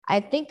I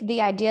think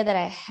the idea that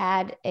I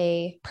had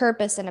a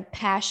purpose and a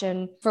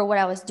passion for what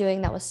I was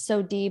doing that was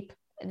so deep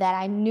that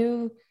I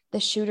knew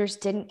the shooters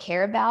didn't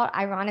care about.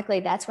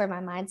 Ironically, that's where my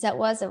mindset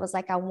was. It was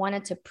like I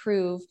wanted to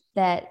prove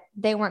that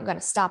they weren't going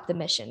to stop the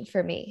mission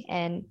for me.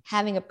 And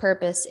having a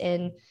purpose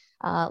in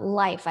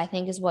life, I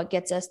think, is what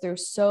gets us through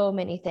so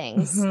many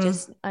things. Mm-hmm.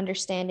 Just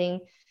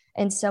understanding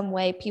in some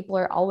way people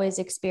are always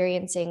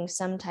experiencing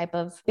some type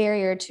of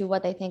barrier to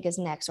what they think is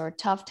next or a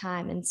tough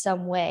time in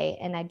some way.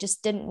 And I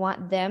just didn't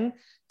want them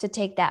to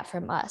take that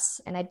from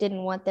us. And I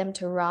didn't want them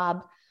to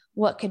rob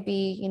what could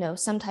be,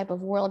 some type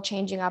of world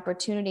changing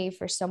opportunity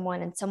for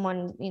someone and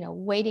someone,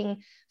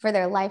 waiting for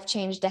their life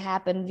change to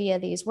happen via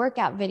these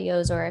workout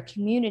videos or a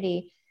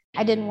community.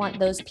 I didn't want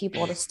those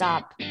people to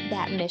stop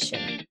that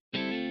mission.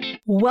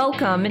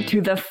 Welcome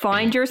to the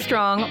Find Your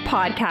Strong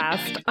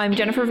podcast. I'm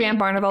Jennifer Van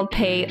Barneveld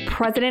Pay,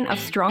 president of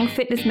Strong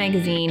Fitness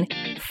Magazine,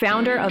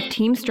 founder of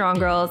Team Strong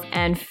Girls,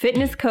 and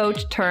fitness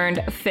coach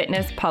turned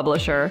fitness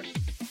publisher.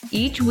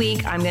 Each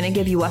week, I'm going to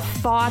give you a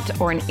thought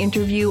or an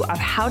interview of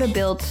how to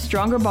build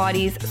stronger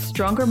bodies,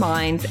 stronger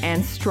minds,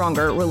 and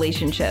stronger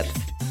relationships.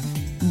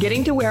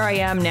 Getting to where I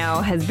am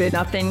now has been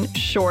nothing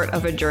short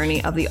of a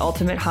journey of the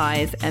ultimate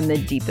highs and the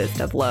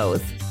deepest of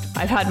lows.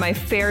 I've had my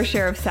fair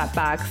share of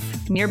setbacks,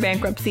 near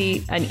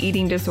bankruptcy, an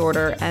eating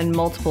disorder, and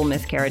multiple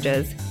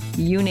miscarriages.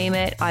 You name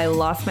it, I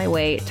lost my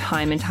way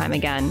time and time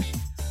again.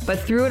 But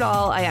through it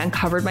all, I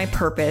uncovered my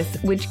purpose,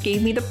 which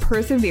gave me the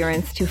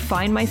perseverance to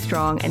find my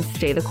strong and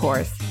stay the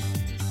course.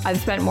 I've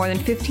spent more than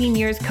 15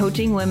 years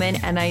coaching women,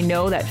 and I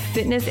know that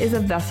fitness is a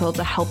vessel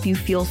to help you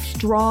feel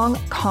strong,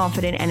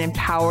 confident, and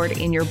empowered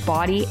in your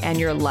body and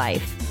your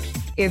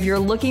life. If you're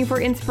looking for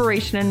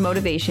inspiration and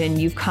motivation,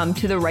 you've come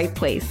to the right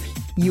place.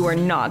 You are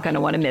not going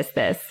to want to miss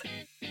this.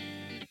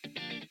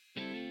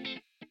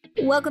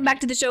 Welcome back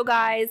to the show,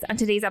 guys. On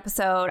today's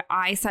episode,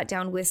 I sat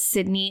down with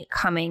Sydney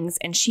Cummings,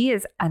 and she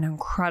is an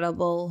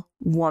incredible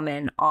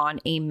woman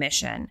on a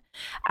mission.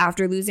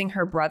 After losing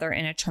her brother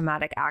in a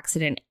traumatic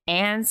accident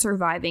and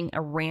surviving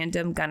a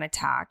random gun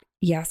attack,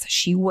 yes,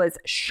 she was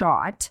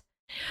shot.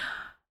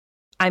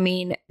 I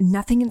mean,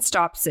 nothing can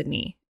stop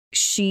Sydney.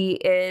 She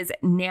is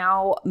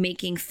now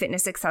making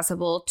fitness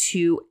accessible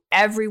to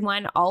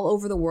everyone all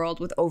over the world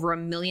with over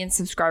 1 million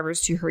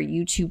subscribers to her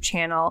YouTube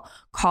channel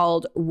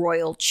called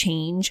Royal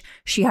Change.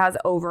 She has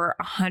over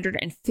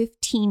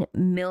 115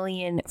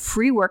 million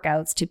free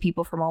workouts to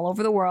people from all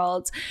over the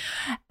world.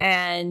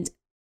 And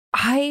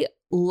I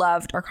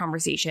loved our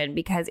conversation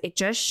because it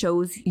just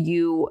shows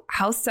you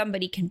how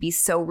somebody can be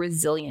so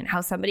resilient, how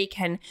somebody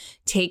can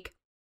take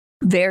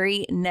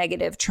very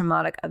negative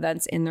traumatic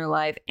events in their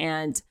life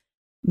and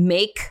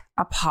make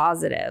a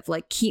positive,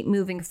 like keep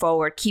moving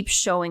forward, keep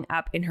showing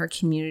up in her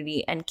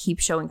community and keep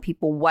showing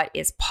people what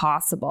is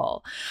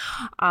possible.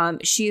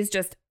 She is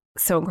just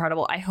so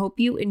incredible. I hope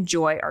you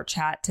enjoy our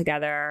chat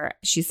together.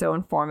 She's so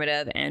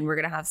informative, and we're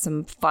going to have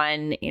some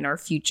fun in our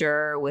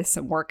future with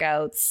some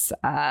workouts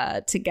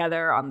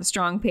together on the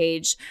Strong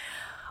page.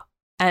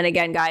 And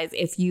again, guys,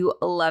 if you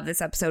love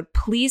this episode,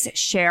 please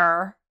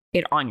share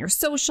it on your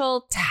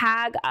social,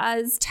 tag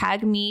us,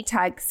 tag me,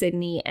 tag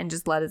Sydney, and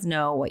just let us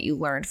know what you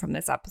learned from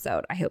this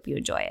episode. I hope you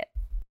enjoy it.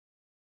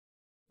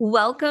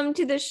 Welcome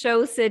to the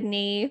show,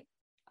 Sydney.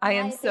 I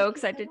am so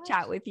excited to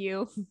chat with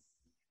you.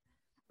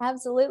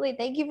 Absolutely.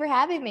 Thank you for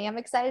having me. I'm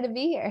excited to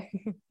be here.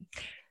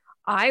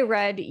 I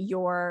read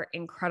your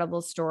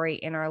incredible story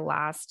in our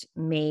last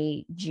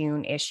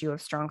May-June issue of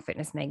Strong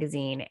Fitness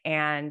Magazine,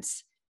 and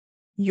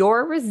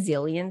your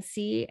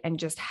resiliency and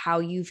just how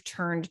you've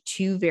turned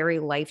two very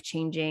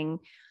life-changing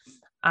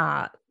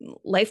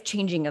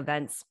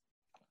events,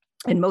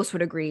 and most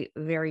would agree,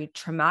 very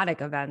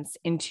traumatic events,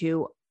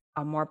 into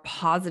a more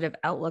positive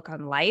outlook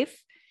on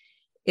life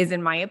is,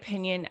 in my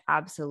opinion,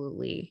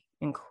 absolutely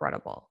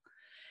incredible.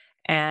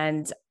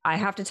 And I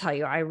have to tell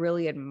you, I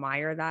really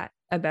admire that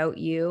about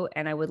you.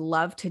 And I would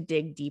love to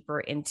dig deeper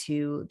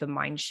into the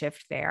mind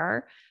shift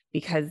there.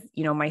 Because,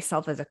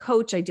 myself as a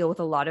coach, I deal with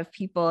a lot of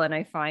people, and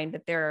I find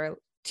that there are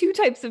two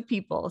types of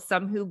people: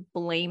 some who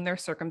blame their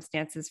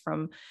circumstances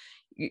for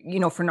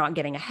not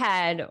getting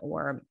ahead,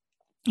 or,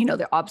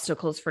 their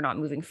obstacles for not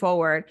moving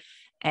forward,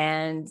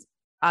 and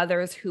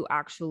others who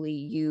actually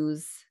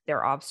use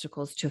their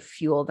obstacles to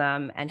fuel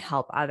them and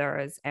help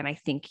others. And I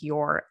think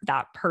you're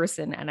that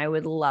person. And I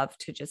would love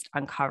to just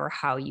uncover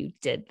how you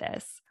did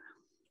this.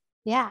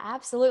 Yeah,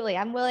 absolutely.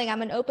 I'm willing.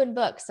 I'm an open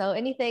book. So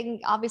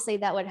anything obviously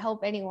that would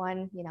help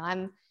anyone,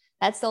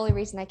 that's the only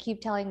reason I keep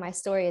telling my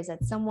story, is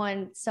that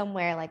someone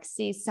somewhere like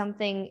sees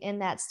something in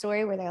that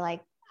story where they're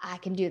like, I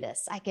can do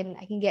this. I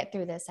can get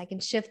through this. I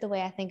can shift the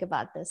way I think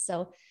about this.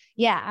 So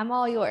yeah, I'm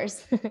all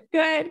yours.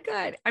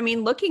 Good. I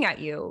mean, looking at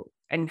you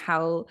and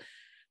how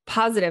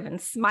positive and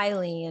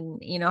smiley,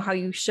 and, how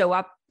you show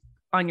up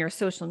on your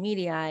social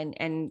media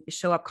and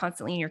show up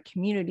constantly in your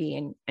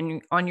community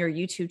and on your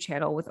YouTube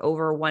channel with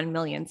over 1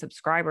 million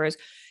subscribers,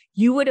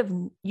 you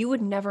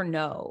would never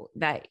know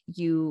that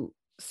you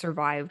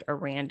survived a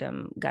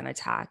random gun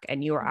attack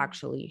and you were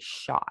actually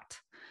shot.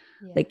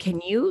 Yeah. Like, can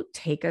you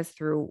take us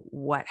through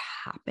what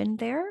happened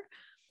there?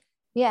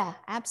 Yeah,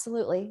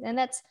 absolutely. And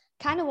that's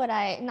kind of what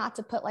I, not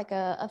to put like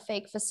a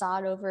fake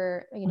facade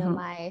over, Mhm.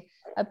 my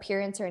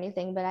appearance or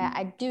anything, but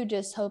I do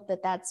just hope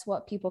that that's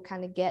what people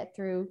kind of get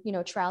through,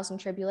 trials and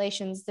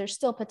tribulations. There's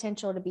still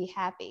potential to be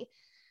happy.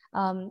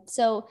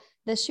 So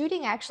the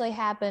shooting actually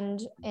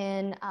happened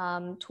in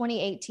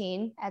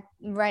 2018,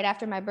 right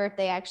after my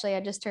birthday. Actually, I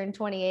just turned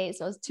 28,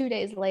 so it was 2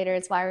 days later.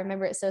 It's why I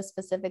remember it so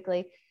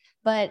specifically.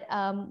 But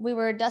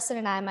Dustin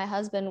and I, my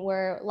husband,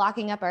 were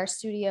locking up our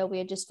studio. We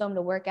had just filmed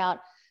a workout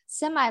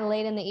semi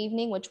late in the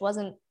evening, which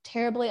wasn't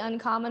terribly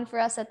uncommon for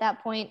us at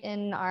that point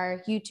in our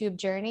YouTube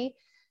journey.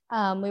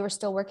 We were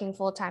still working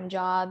full-time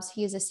jobs.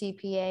 He's a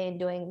CPA and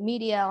doing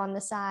media on the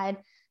side.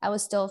 I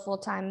was still a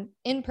full-time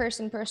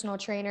in-person personal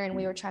trainer, and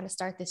we were trying to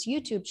start this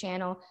YouTube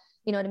channel,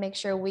 to make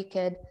sure we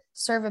could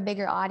serve a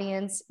bigger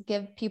audience,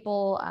 give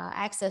people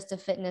access to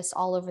fitness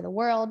all over the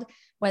world,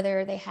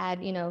 whether they had,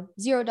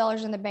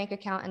 $0 in their bank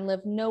account and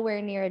lived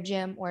nowhere near a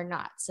gym or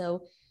not.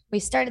 So we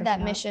started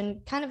that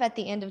mission kind of at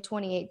the end of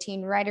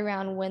 2018, right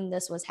around when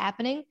this was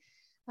happening.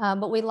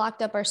 But we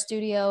locked up our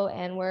studio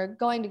and we're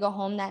going to go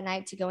home that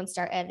night to go and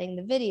start editing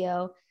the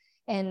video.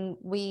 And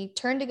we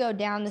turned to go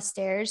down the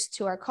stairs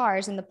to our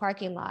cars in the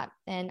parking lot.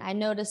 And I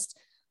noticed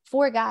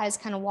four guys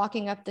kind of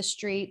walking up the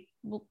street,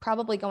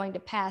 probably going to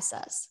pass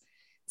us.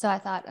 So I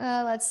thought,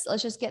 let's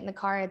just get in the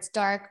car. It's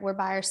dark. We're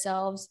by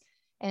ourselves.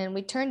 And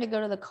we turned to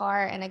go to the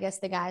car, and I guess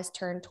the guys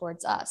turned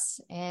towards us.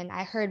 And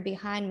I heard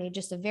behind me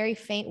just a very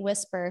faint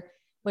whisper,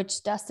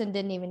 which Dustin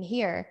didn't even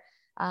hear.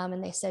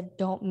 And they said,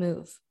 "Don't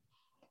move."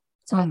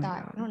 So I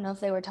thought, I don't know if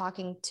they were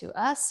talking to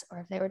us or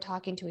if they were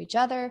talking to each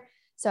other.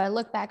 So I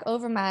look back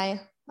over I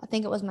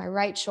think it was my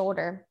right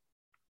shoulder,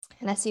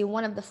 and I see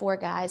one of the four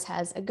guys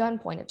has a gun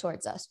pointed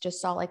towards us. Just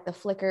saw like the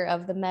flicker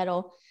of the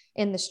metal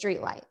in the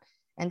street light.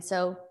 And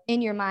so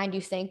in your mind,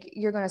 you think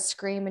you're going to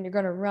scream and you're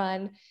going to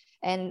run.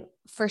 And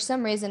for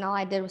some reason, all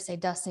I did was say,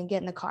 "Dustin,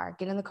 get in the car.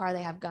 Get in the car.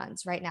 They have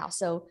guns right now."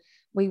 So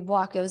we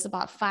walked, it was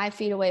about 5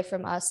 feet away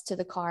from us to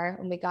the car.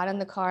 And we got in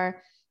the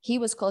car. He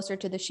was closer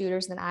to the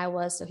shooters than I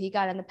was. So he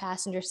got in the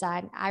passenger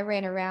side. I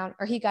ran around,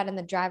 or he got in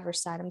the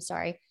driver's side. I'm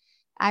sorry.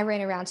 I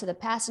ran around to the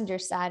passenger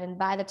side. And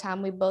by the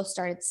time we both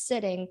started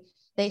sitting,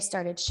 they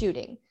started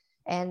shooting.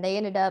 And they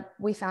ended up,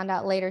 we found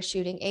out later,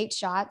 shooting 8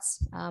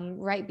 shots.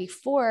 Right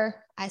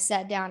before I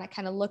sat down, I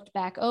kind of looked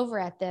back over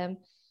at them,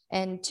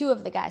 and 2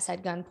 of the guys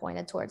had gun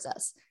pointed towards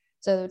us.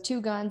 So there were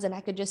 2 guns, and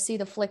I could just see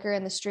the flicker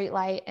in the street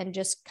light and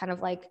just kind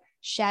of like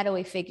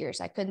shadowy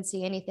figures. I couldn't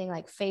see anything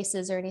like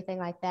faces or anything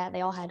like that.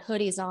 They all had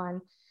hoodies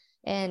on,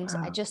 and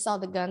I just saw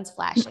the guns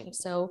flashing.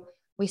 So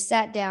we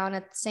sat down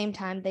at the same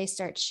time they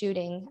start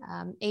shooting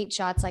 8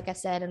 shots, like I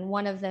said, and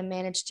one of them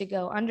managed to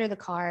go under the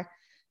car,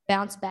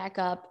 bounce back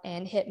up,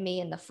 and hit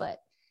me in the foot,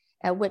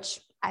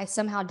 which I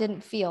somehow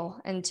didn't feel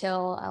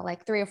until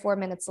like 3 or 4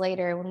 minutes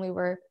later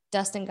when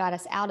Dustin got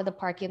us out of the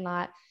parking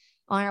lot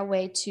on our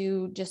way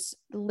to just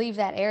leave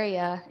that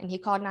area, and he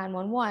called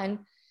 911.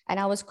 And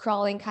I was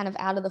crawling kind of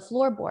out of the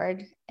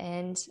floorboard,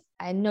 and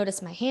I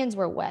noticed my hands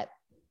were wet.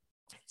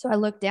 So I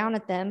looked down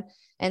at them,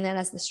 and then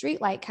as the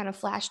street light kind of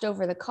flashed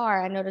over the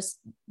car, I noticed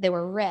they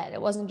were red.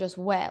 It wasn't just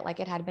wet like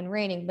it had been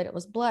raining, but it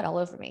was blood all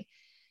over me.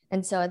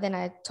 And so then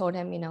I told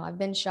him, I've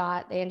been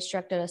shot. They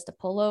instructed us to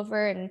pull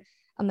over in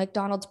a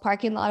McDonald's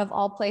parking lot of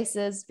all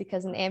places,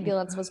 because an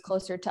ambulance was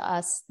closer to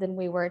us than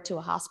we were to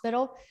a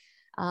hospital.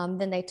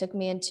 Then they took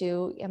me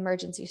into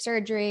emergency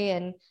surgery,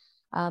 and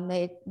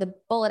the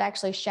bullet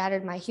actually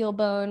shattered my heel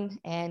bone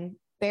and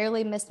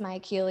barely missed my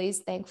Achilles,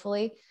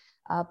 thankfully,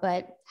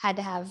 but had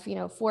to have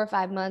 4 or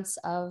 5 months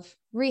of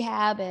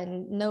rehab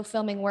and no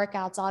filming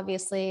workouts,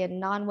 obviously, and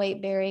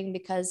non-weight bearing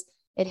because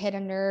it hit a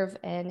nerve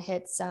and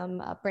hit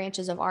some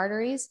branches of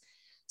arteries.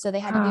 So they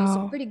had to do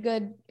some pretty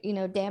good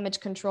damage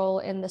control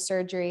in the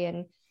surgery,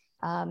 and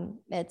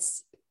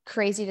it's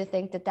crazy to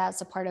think that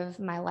that's a part of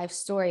my life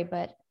story.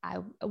 But I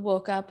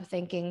woke up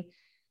thinking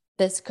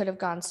this could have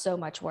gone so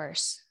much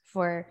worse.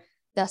 For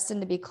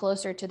Dustin to be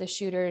closer to the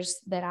shooters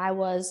than I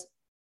was,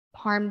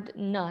 harmed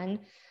none.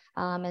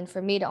 And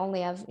for me to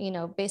only have,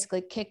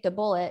 basically kicked a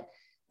bullet,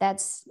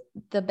 that's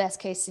the best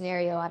case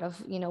scenario out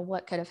of,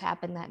 what could have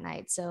happened that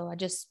night. So I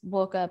just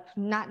woke up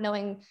not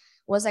knowing,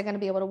 was I going to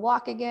be able to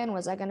walk again?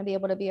 Was I going to be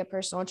able to be a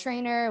personal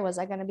trainer? Was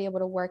I going to be able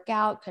to work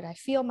out? Could I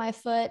feel my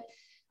foot?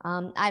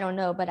 I don't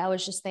know, but I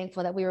was just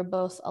thankful that we were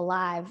both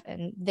alive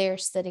and there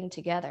sitting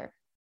together.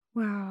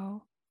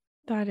 Wow.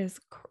 That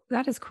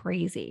is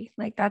crazy.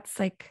 Like, that's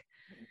like,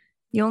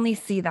 you only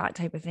see that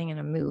type of thing in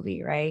a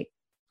movie, right?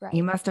 Right.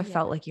 You must have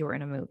felt like you were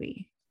in a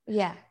movie.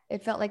 Yeah.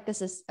 It felt like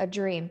this is a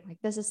dream. Like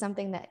this is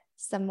something that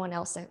someone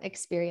else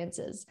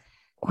experiences,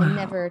 and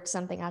never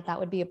something I thought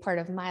would be a part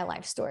of my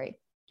life story.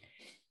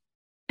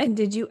 And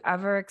did you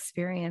ever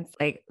experience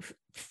like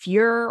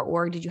fear,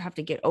 or did you have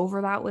to get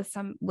over that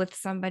with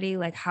somebody?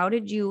 Like, how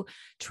did you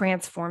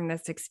transform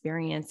this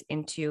experience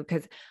into,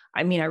 because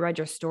I mean, I read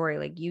your story,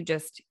 like you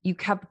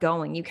kept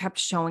going, you kept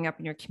showing up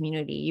in your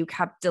community, you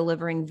kept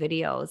delivering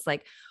videos.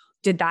 Like,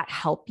 did that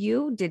help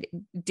you?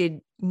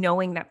 Did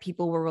knowing that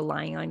people were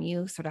relying on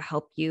you sort of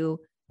help you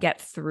get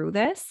through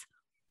this?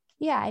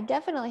 Yeah, I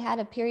definitely had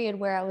a period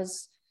where I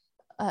was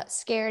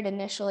scared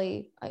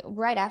initially,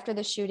 right after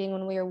the shooting,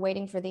 when we were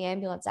waiting for the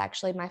ambulance.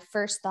 Actually, my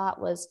first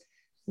thought was,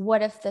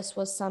 what if this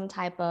was some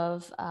type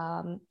of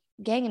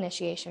gang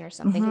initiation or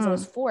something? Because it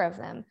was Mm-hmm. four of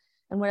them.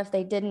 And what if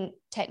they didn't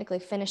technically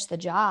finish the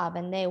job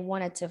and they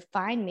wanted to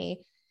find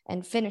me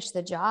and finish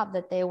the job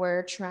that they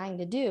were trying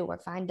to do, or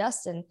find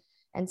Dustin?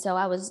 And so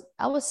I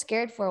was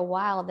scared for a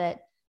while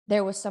that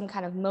there was some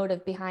kind of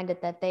motive behind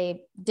it that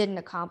they didn't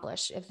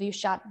accomplish. If you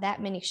shot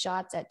that many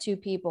shots at two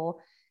people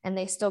and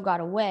they still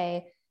got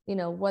away,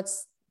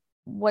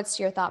 what's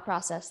your thought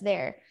process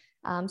there?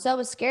 So I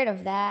was scared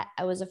of that.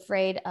 I was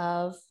afraid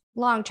of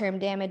long-term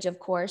damage, of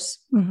course,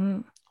 Mm-hmm.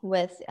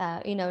 with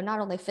not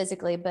only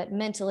physically but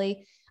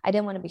mentally. I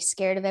didn't want to be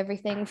scared of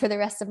everything for the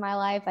rest of my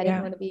life. I didn't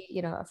Yeah. want to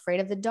be afraid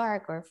of the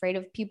dark or afraid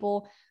of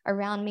people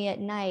around me at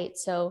night.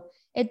 So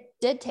it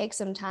did take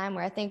some time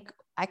where I think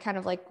I kind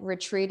of like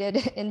retreated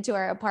into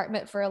our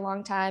apartment for a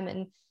long time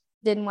and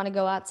didn't want to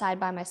go outside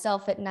by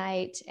myself at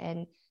night.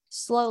 And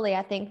slowly,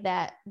 I think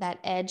that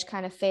edge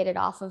kind of faded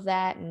off of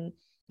that. And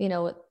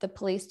the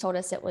police told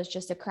us it was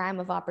just a crime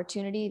of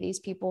opportunity. These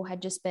people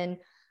had just been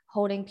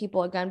holding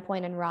people at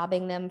gunpoint and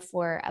robbing them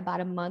for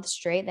about a month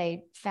straight.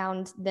 They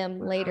found them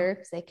later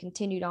because they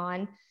continued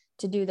on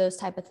to do those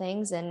type of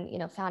things, and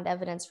found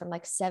evidence from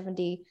like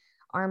 70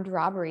 armed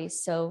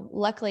robberies. So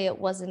luckily it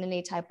wasn't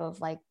any type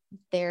of like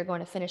they're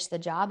going to finish the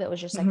job. It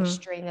was just like a Mm-hmm.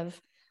 string of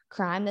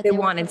crime that They they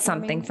were wanted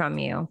something performing. from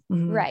you.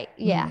 Mm-hmm. Right.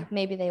 Yeah. Mm-hmm.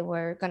 Maybe they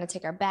were going to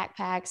take our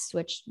backpacks,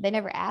 which they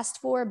never asked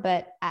for,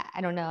 but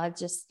I don't know.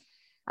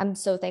 I'm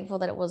so thankful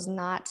that it was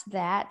not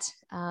that.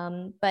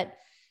 But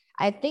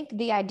I think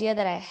the idea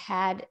that I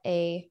had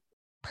a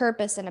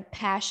purpose and a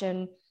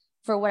passion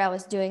for what I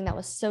was doing that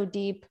was so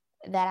deep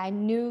that I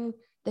knew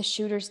the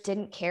shooters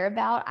didn't care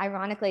about.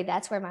 Ironically,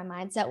 that's where my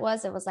mindset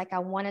was. It was like I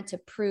wanted to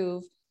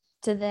prove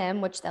to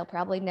them, which they'll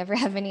probably never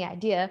have any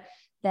idea,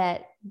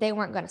 that they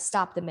weren't going to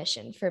stop the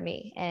mission for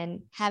me.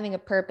 And having a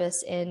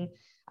purpose in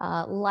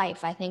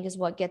life, I think, is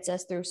what gets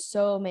us through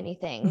so many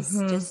things.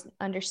 Mm-hmm. Just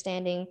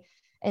understanding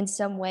in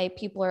some way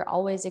people are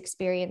always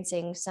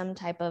experiencing some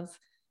type of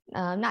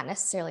not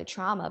necessarily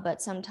trauma,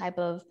 but some type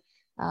of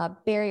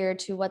barrier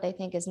to what they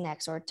think is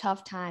next, or a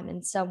tough time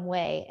in some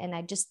way. And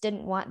I just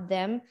didn't want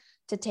them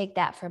to take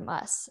that from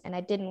us. And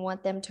I didn't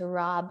want them to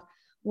rob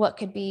what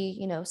could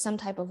be, some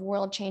type of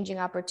world changing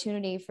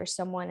opportunity for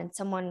someone, and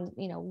someone,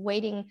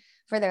 waiting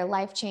for their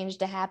life change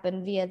to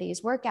happen via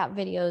these workout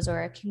videos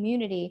or a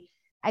community.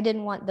 I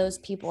didn't want those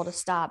people to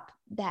stop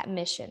that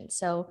mission.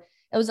 So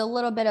it was a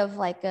little bit of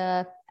like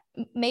a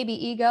maybe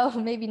ego,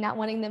 maybe not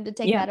wanting them to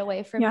take Yeah. that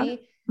away from Yeah.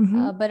 me,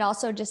 Mm-hmm. but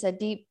also just a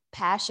deep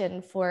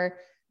passion for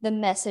the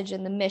message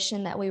and the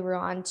mission that we were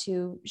on,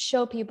 to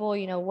show people,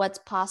 what's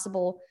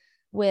possible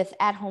with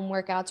at-home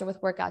workouts or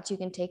with workouts you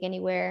can take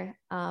anywhere.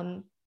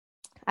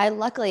 I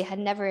luckily had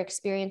never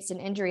experienced an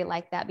injury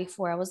like that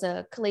before. I was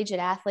a collegiate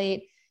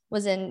athlete,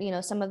 was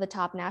in, some of the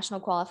top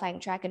national qualifying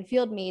track and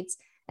field meets,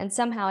 and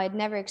somehow I'd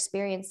never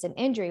experienced an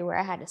injury where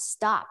I had to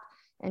stop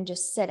and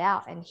just sit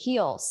out and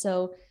heal.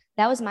 So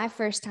that was my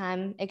first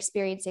time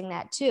experiencing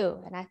that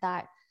too. And I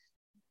thought,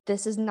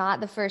 this is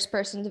not the first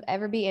person to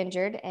ever be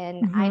injured.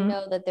 And I Mm-hmm.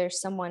 know that there's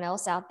someone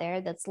else out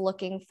there that's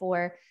looking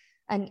for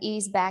an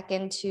ease back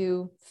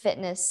into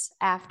fitness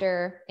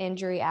after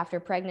injury, after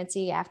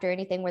pregnancy, after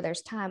anything where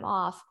there's time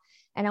off.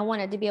 And I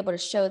wanted to be able to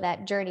show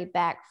that journey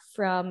back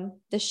from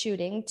the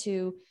shooting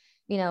to,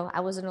 I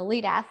was an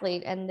elite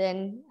athlete and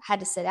then had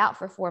to sit out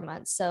for 4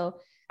 months. So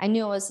I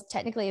knew I was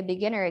technically a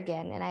beginner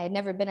again, and I had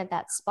never been at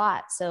that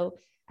spot. So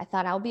I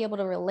thought I'll be able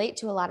to relate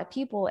to a lot of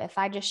people if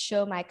I just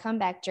show my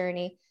comeback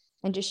journey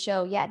and just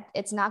show, yeah,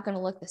 it's not going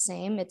to look the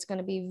same. It's going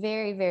to be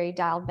very, very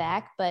dialed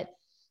back, but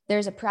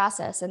there's a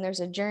process and there's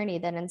a journey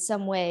that in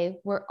some way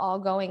we're all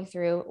going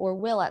through or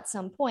will at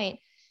some point.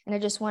 And I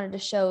just wanted to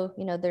show,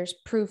 there's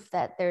proof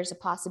that there's a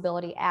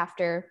possibility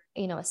after,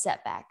 a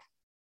setback.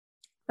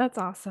 That's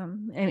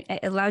awesome. And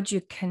it allowed you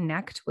to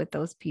connect with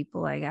those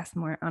people, I guess,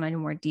 more on a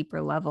more deeper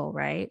level,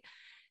 right?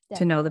 Definitely.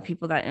 To know the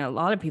people that, a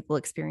lot of people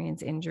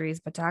experience injuries,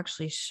 but to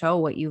actually show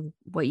what you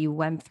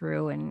went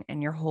through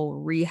and your whole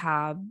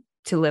rehab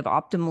to live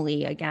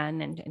optimally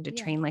again and to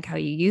train like how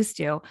you used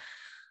to.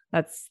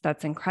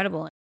 That's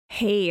incredible.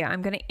 Hey,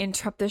 I'm going to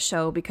interrupt the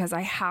show because I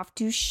have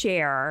to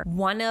share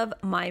one of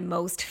my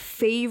most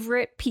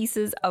favorite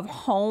pieces of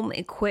home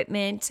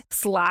equipment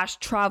 /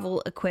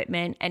 travel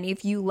equipment. And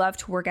if you love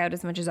to work out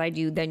as much as I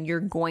do, then you're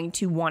going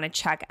to want to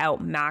check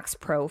out Max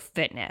Pro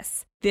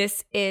Fitness.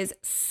 This is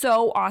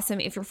so awesome.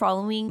 If you're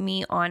following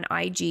me on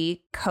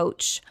IG,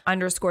 coach_JVB,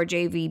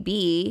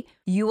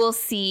 you will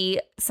see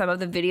some of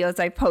the videos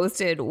I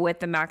posted with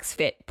the Max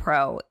Fit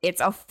Pro.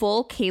 It's a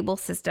full cable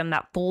system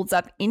that folds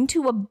up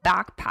into a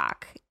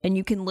backpack, and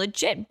you can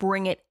legit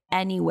bring it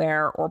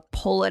anywhere or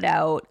pull it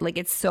out. Like,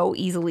 it's so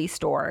easily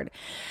stored.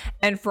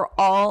 And for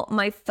all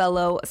my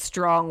fellow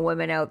strong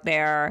women out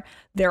there,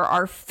 there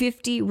are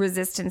 50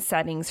 resistance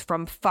settings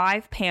from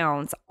 5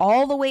 pounds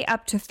all the way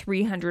up to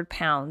 300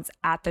 pounds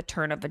at the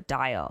turn of a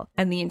dial.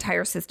 And the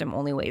entire system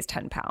only weighs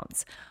 10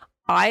 pounds.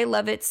 I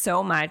love it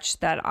so much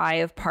that I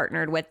have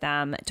partnered with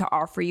them to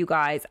offer you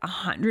guys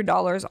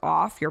 $100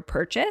 off your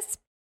purchase.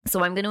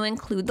 So I'm going to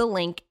include the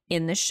link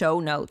in the show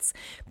notes.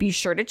 Be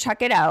sure to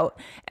check it out,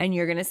 and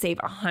you're going to save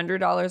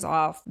 $100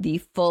 off the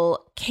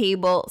full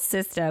cable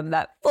system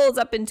that folds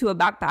up into a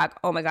backpack.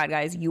 Oh my God,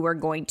 guys, you are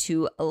going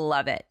to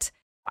love it.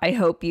 I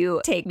hope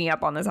you take me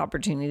up on this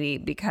opportunity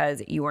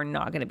because you are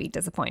not going to be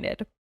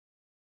disappointed.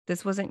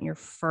 This wasn't your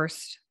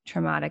first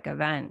traumatic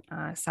event.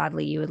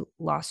 Sadly, you had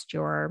lost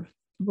your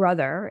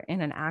brother in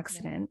an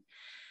accident.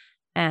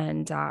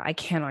 And I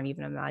cannot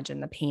even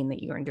imagine the pain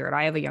that you endured.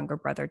 I have a younger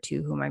brother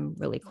too, whom I'm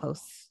really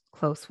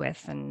close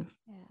with. And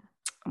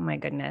oh my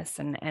goodness.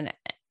 And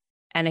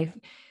if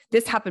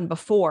this happened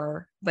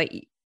before, but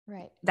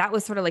that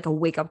was sort of like a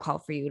wake up call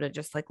for you to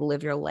just like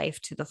live your life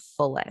to the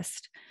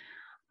fullest.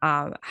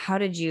 How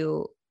did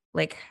you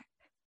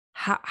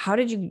how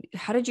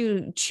did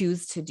you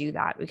choose to do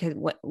that? Because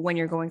when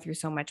you're going through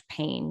so much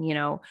pain, you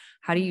know,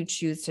 how do you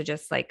choose to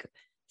just like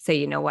say,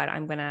 you know what,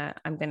 I'm going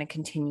to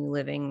continue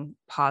living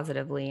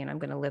positively and I'm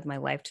going to live my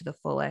life to the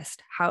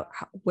fullest?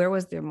 Where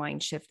was their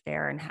mind shift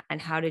there?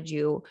 And how did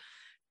you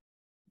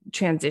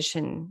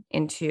transition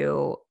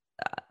into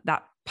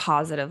that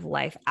positive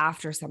life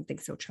after something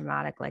so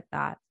traumatic like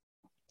that?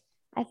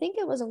 I think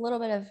it was a little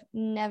bit of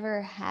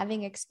never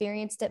having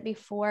experienced it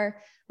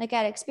before. Like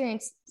I'd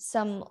experienced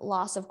some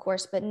loss, of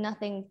course, but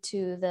nothing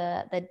to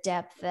the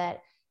depth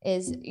that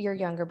is your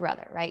younger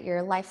brother, right?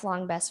 Your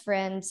lifelong best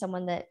friend,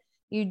 someone that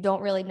you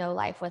don't really know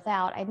life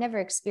without. I'd never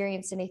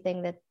experienced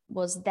anything that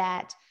was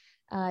that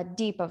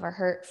deep of a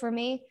hurt for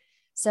me.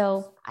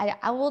 So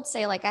I will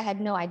say, like, I had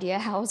no idea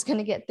how I was going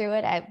to get through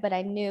it. But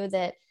I knew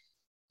that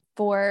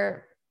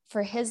for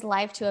his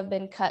life to have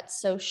been cut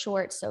so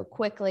short, so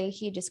quickly,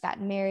 he just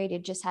got married. He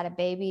just had a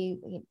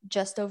baby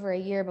just over a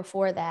year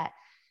before that.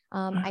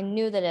 I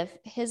knew that if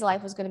his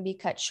life was going to be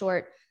cut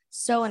short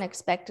so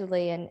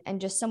unexpectedly and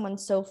just someone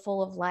so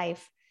full of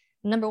life,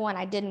 number one,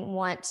 I didn't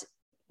want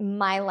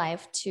my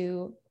life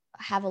to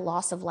have a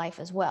loss of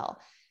life as well.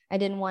 I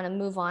didn't want to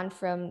move on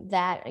from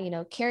that, you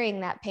know,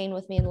 carrying that pain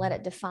with me and let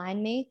it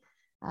define me.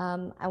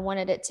 I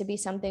wanted it to be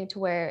something to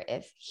where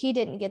if he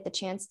didn't get the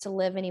chance to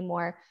live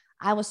anymore,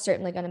 I was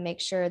certainly going to make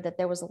sure that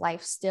there was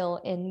life still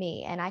in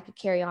me and I could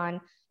carry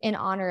on in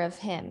honor of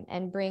him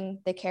and bring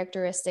the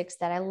characteristics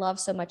that I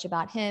love so much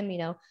about him, you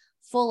know,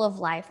 full of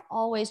life,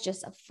 always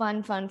just a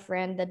fun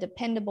friend, the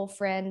dependable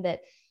friend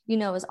that, you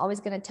know, is always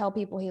going to tell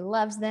people he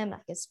loves them,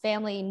 like his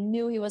family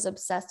knew he was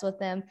obsessed with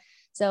them.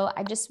 So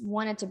I just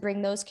wanted to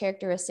bring those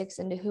characteristics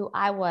into who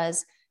I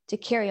was to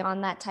carry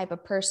on that type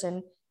of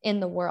person in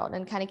the world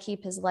and kind of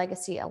keep his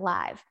legacy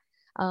alive.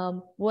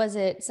 Was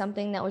it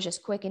something that was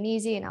just quick and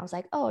easy? And I was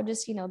like, oh,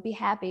 just, you know, be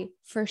happy?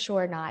 For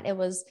sure not. It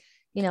was,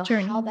 you know,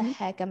 Journey. How the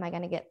heck am I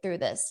going to get through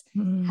this?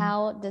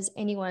 How does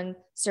anyone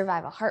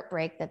survive a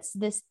heartbreak that's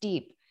this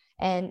deep?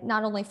 And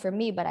not only for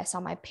me, but I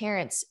saw my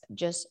parents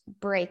just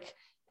break,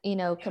 you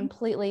know,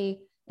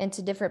 completely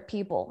into different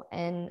people.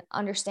 And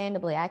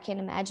understandably, I can't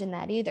imagine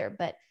that either.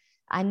 But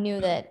I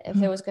knew that if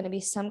there was going to be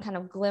some kind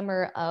of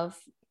glimmer of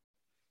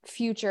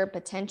future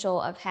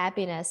potential of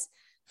happiness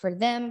for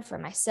them, for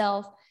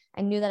myself,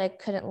 I knew that I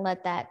couldn't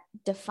let that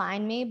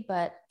define me,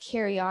 but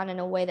carry on in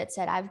a way that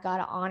said, I've got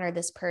to honor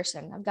this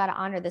person. I've got to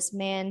honor this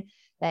man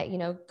that, you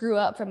know, grew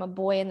up from a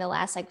boy in the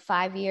last like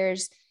 5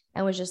 years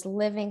and was just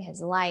living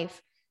his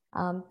life.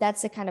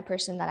 That's the kind of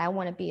person that I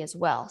want to be as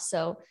well.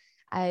 So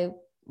I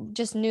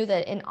just knew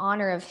that in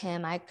honor of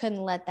him, I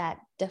couldn't let that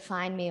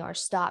define me or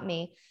stop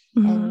me.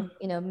 And,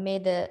 you know,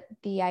 made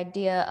the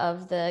idea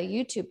of the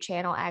YouTube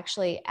channel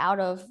actually out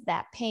of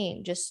that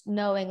pain, just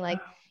knowing like,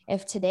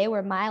 if today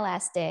were my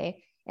last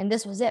day and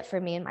this was it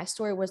for me and my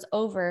story was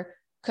over,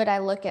 could I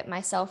look at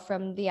myself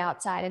from the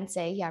outside and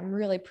say, yeah, I'm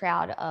really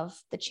proud of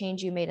the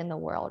change you made in the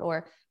world?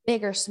 Or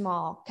big or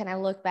small, can I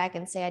look back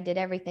and say I did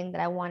everything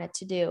that I wanted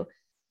to do?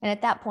 And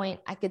at that point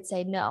I could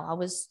say, no, I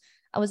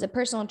was a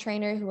personal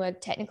trainer who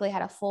had technically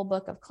had a full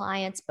book of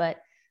clients, but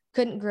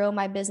couldn't grow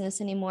my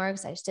business anymore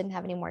because I just didn't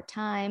have any more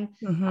time.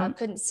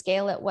 Couldn't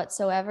scale it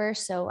whatsoever.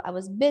 So I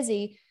was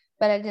busy,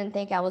 but I didn't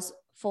think I was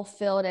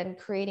fulfilled and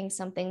creating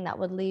something that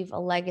would leave a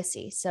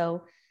legacy.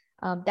 So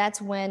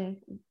that's when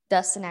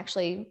Dustin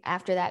actually,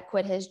 after that,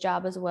 quit his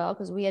job as well,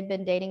 because we had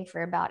been dating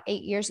for about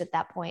 8 years at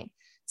that point.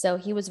 So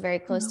he was very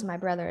close to my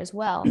brother as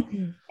well.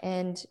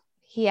 And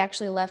he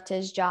actually left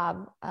his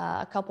job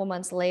a couple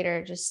months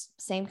later,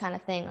 just same kind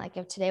of thing. Like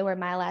if today were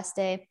my last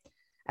day,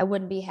 I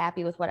wouldn't be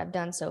happy with what I've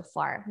done so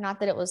far.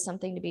 Not that it was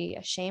something to be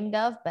ashamed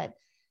of, but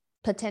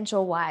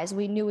potential wise,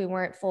 we knew we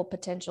weren't full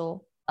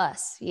potential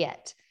us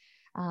yet.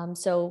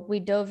 So we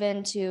dove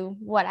into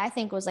what I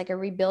think was like a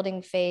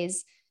rebuilding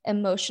phase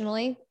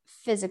emotionally,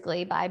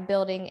 physically, by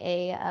building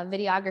a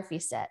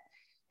videography set.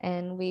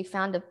 And we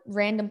found a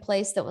random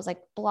place that was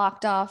like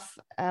blocked off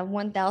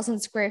 1,000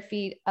 square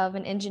feet of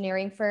an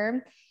engineering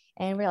firm.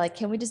 And we're like,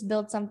 can we just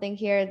build something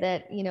here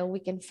that, you know, we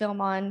can film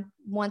on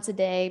once a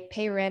day,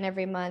 pay rent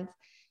every month?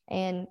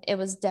 And it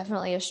was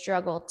definitely a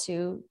struggle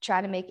to try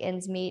to make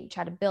ends meet,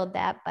 try to build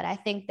that. But I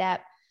think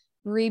that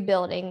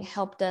rebuilding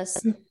helped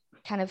us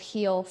kind of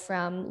heal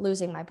from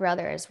losing my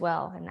brother as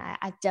well. And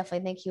I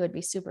definitely think he would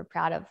be super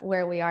proud of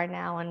where we are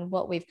now and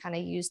what we've kind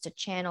of used to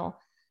channel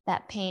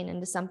that pain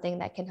into something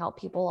that can help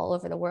people all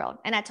over the world.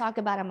 And I talk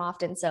about him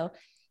often. So,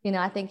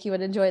 I think he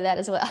would enjoy that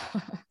as well.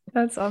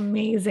 That's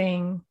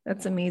amazing.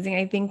 That's amazing.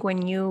 I think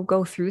when you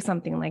go through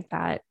something like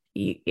that,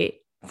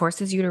 it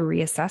forces you to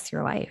reassess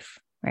your life,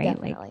 right?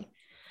 Definitely.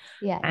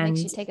 It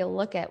makes you take a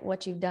look at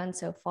what you've done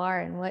so far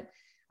and what,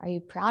 are you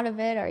proud of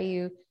it? Are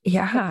you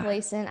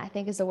complacent? I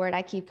think is the word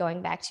I keep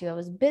going back to. I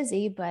was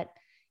busy, but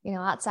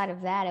outside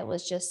of that, it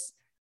was just,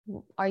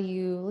 are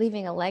you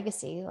leaving a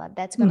legacy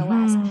that's going to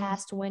last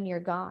past when you're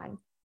gone?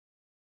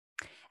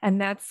 And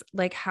that's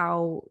like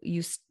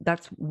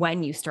that's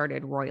when you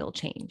started Royal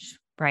Change,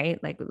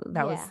 right? Like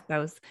that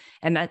was,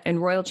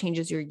 and Royal Change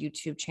is your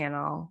YouTube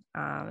channel.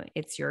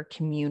 It's your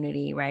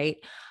community, right?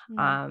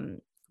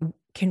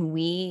 Can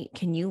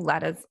you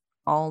let us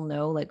all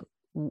know, like,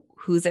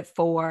 who's it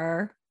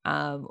for?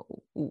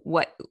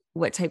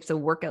 What types of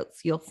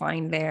workouts you'll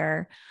find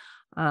there?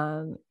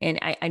 And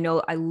I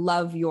know I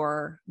love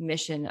your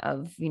mission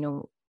of,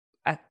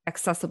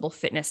 accessible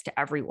fitness to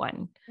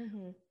everyone.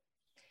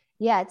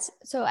 Yeah.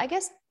 So I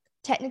guess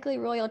technically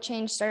Royal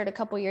Change started a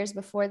couple years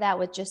before that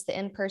with just the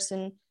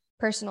in-person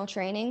personal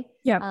training.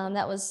 Yeah.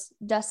 That was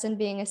Dustin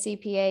being a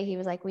CPA. He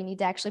was like, we need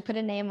to actually put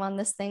a name on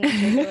this thing that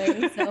you're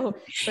doing. So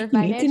for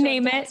financial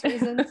and tax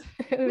reasons,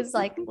 it was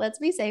like, let's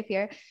be safe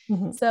here.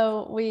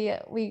 So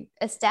we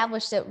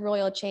established it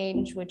Royal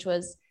Change, which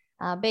was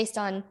based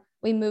on,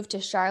 we moved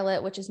to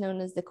Charlotte, which is known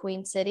as the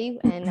Queen City.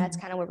 And that's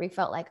kind of where we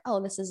felt like, oh,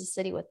 this is a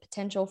city with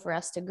potential for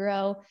us to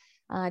grow.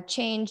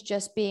 Change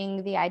just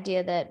being the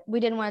idea that we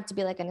didn't want it to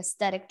be like an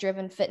aesthetic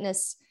driven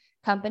fitness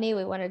company.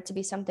 We wanted it to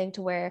be something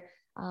to where,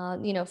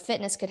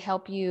 fitness could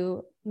help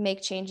you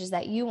make changes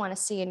that you want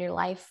to see in your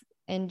life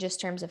in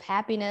just terms of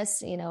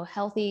happiness,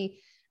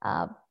 healthy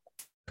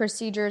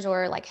procedures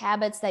or like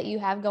habits that you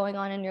have going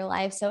on in your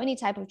life. So any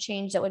type of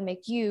change that would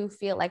make you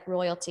feel like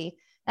royalty,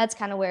 that's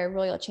kind of where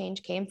Royal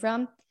Change came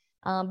from.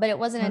 But it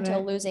wasn't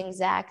until losing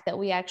Zach that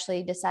we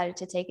actually decided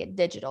to take it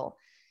digital.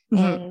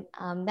 And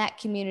that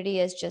community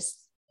is just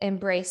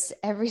embrace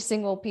every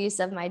single piece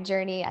of my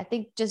journey. I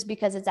think just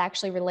because it's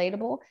actually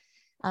relatable.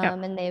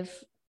 And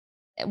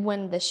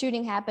when the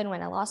shooting happened,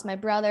 when I lost my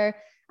brother,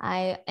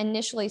 I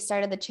initially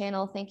started the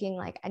channel thinking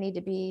like, I need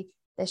to be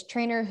this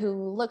trainer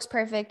who looks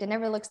perfect and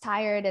never looks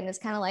tired and is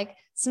kind of like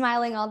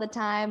smiling all the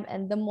time.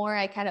 And the more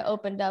I kind of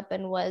opened up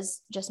and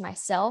was just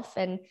myself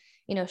and,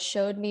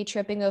 showed me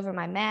tripping over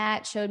my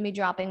mat, showed me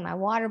dropping my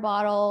water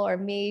bottle or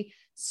me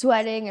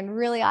sweating and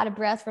really out of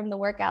breath from the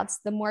workouts,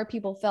 the more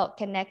people felt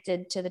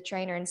connected to the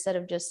trainer instead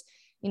of just,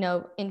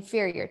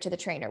 inferior to the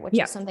trainer, which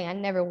is something I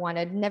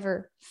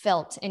never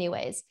felt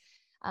anyways.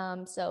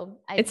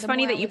 It's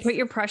funny that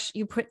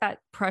you put that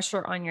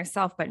pressure on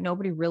yourself, but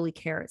nobody really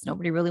cares.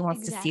 Nobody really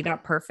wants to see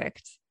that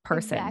perfect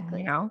person.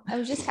 Exactly. I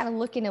was just kind of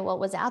looking at what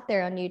was out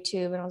there on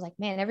YouTube and I was like,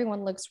 man,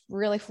 everyone looks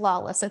really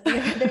flawless at the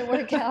end of their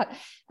workout.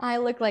 I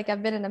look like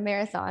I've been in a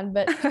marathon,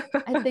 but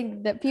I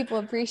think that people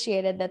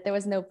appreciated that there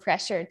was no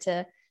pressure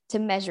to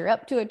measure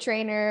up to a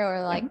trainer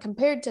or like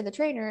compared to the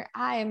trainer,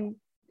 I'm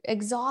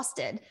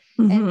exhausted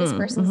and this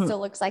person still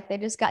looks like they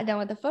just got done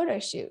with a photo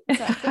shoot.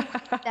 So I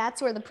think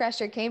that's where the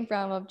pressure came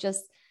from of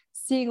just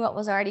seeing what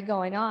was already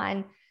going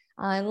on.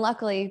 And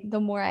luckily, the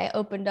more I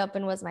opened up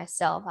and was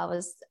myself, I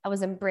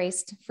was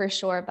embraced for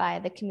sure by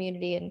the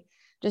community and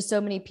just so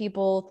many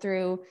people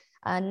through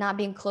not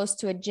being close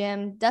to a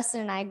gym.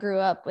 Dustin and I grew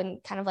up in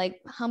kind of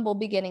like humble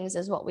beginnings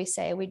is what we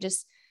say. We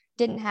just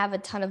didn't have a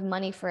ton of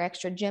money for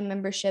extra gym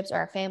memberships, or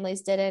our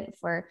families didn't.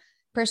 For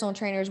personal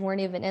trainers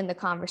weren't even in the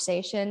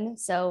conversation.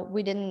 So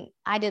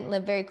I didn't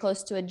live very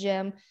close to a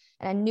gym.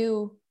 And I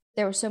knew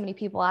there were so many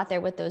people out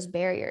there with those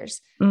barriers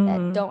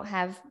that don't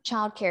have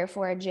childcare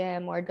for a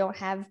gym or don't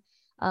have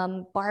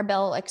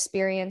barbell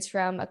experience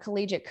from a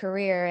collegiate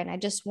career. And I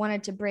just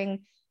wanted to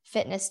bring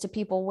fitness to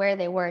people where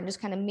they were and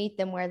just kind of meet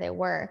them where they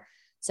were.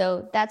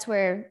 So that's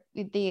where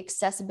the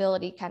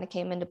accessibility kind of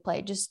came into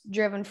play, just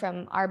driven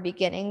from our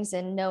beginnings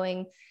and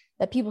knowing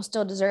that people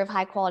still deserve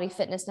high quality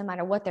fitness no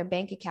matter what their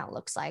bank account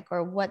looks like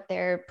or what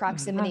their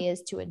proximity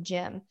is to a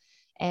gym.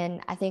 And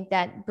I think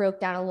that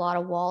broke down a lot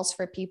of walls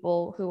for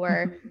people who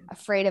are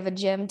afraid of a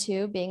gym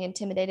too, being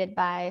intimidated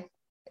by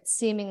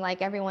seeming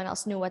like everyone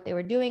else knew what they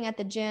were doing at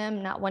the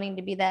gym, not wanting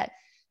to be that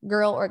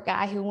girl or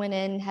guy who went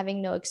in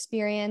having no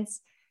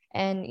experience.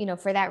 And,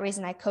 for that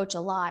reason, I coach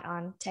a lot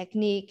on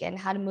technique and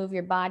how to move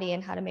your body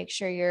and how to make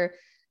sure you're,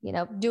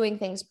 doing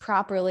things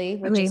properly,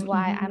 which is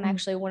why I'm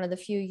actually one of the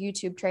few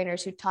YouTube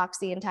trainers who talks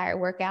the entire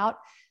workout,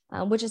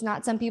 which is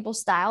not some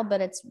people's style, but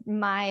it's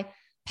my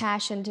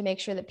passion to make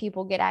sure that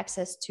people get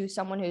access to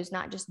someone who's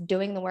not just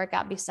doing the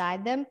workout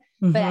beside them,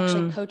 but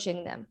actually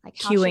coaching them.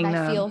 Like, how should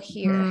I feel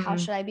here? How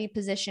should I be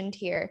positioned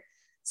here?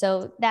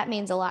 So that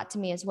means a lot to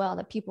me as well,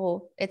 that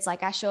people, it's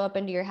like I show up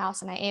into your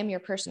house and I am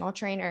your personal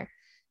trainer.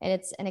 And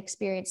it's an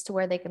experience to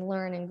where they can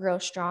learn and grow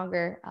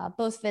stronger,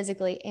 both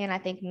physically and I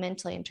think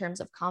mentally in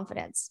terms of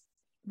confidence.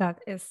 That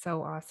is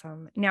so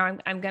awesome. Now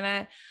I'm going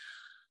to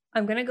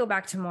I'm going to go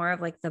back to more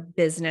of like the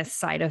business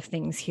side of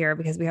things here,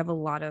 because we have a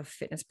lot of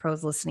fitness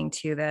pros listening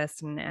to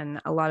this,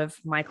 and a lot of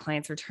my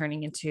clients are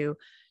turning into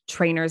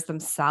trainers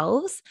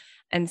themselves.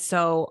 And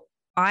so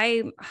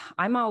I'm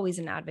always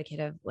an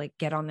advocate of like,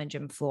 get on the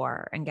gym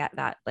floor and get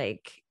that,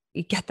 like,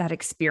 you get that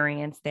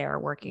experience there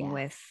working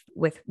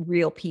with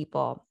real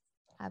people.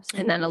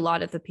 Absolutely. And then a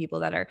lot of the people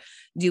that are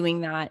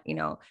doing that,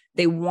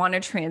 they want to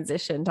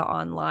transition to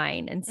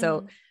online. And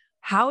so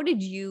how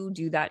did you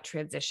do that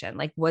transition?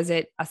 Like, was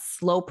it a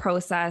slow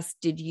process?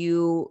 Did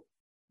you,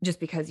 just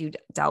because you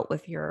dealt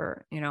with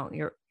your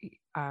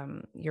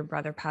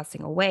brother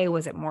passing away,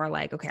 was it more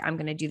like, okay, I'm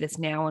going to do this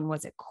now? And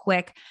was it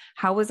quick?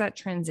 How was that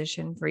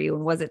transition for you?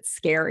 And was it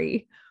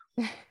scary?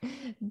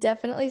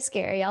 Definitely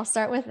scary. I'll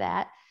start with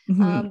that.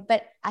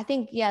 But I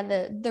think,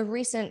 the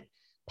recent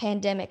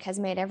pandemic has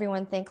made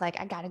everyone think like,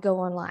 I got to go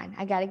online.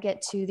 I got to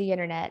get to the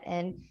internet.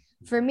 And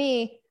for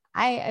me,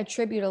 I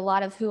attribute a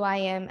lot of who I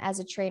am as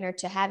a trainer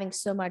to having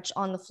so much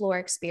on the floor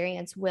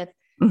experience with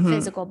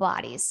physical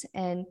bodies,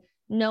 and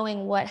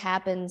knowing what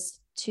happens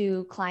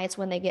to clients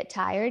when they get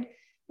tired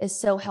is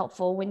so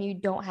helpful when you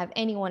don't have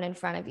anyone in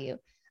front of you.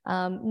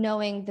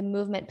 Knowing the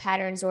movement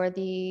patterns or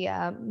the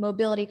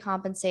mobility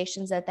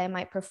compensations that they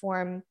might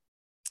perform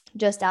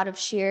just out of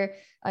sheer,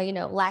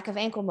 lack of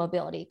ankle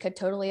mobility could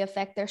totally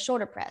affect their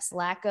shoulder press.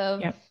 Lack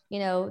of,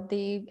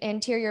 the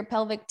anterior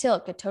pelvic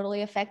tilt could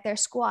totally affect their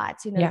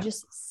squats.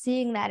 Just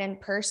seeing that in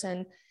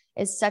person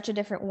is such a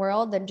different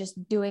world than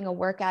just doing a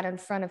workout in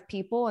front of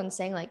people and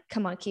saying like,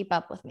 come on, keep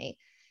up with me.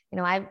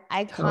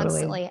 I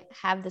constantly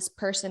have this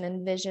person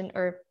envision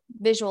or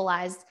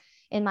visualized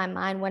in my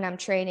mind when I'm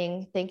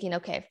training, thinking,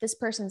 okay, if this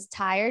person's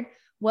tired,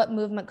 what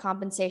movement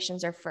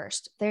compensations are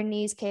first? Their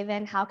knees cave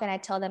in. How can I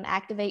tell them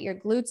activate your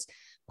glutes,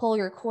 pull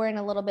your core in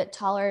a little bit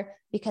taller,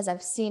 because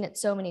I've seen it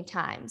so many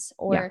times?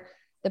 Or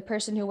the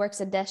person who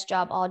works a desk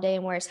job all day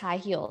and wears high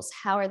heels,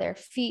 how are their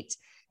feet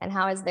and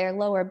how is their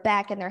lower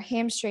back and their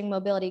hamstring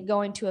mobility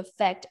going to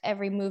affect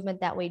every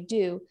movement that we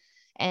do?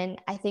 And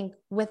I think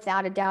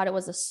without a doubt, it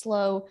was a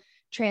slow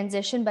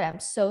transition, but I'm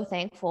so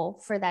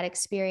thankful for that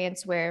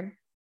experience where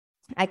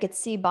I could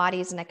see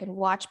bodies and I could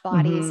watch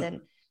bodies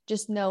and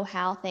just know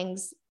how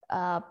things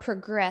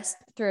progressed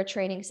through a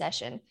training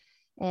session.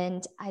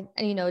 And I,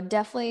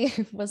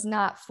 definitely was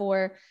not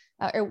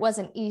it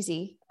wasn't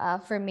easy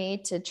for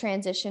me to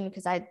transition,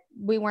 because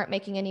we weren't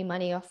making any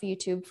money off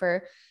YouTube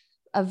for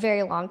a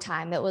very long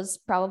time. It was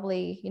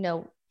probably,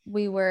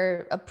 we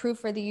were approved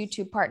for the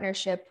YouTube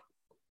partnership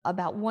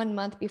about 1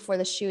 month before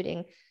the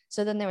shooting.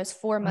 So then there was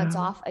 4 months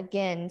off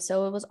again.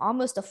 So it was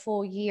almost a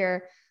full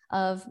year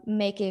of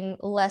making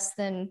less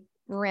than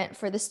rent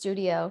for the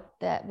studio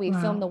that we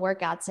filmed the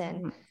workouts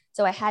in.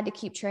 So I had to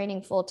keep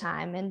training full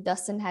time, and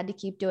Dustin had to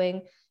keep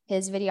doing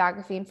his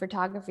videography and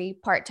photography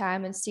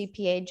part-time and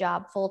CPA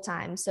job full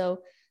time. So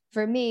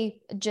for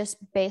me, just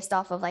based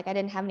off of like, I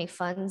didn't have any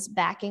funds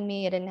backing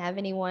me. I didn't have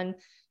anyone,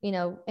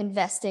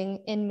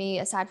 investing in me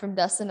aside from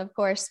Dustin, of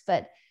course,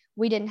 but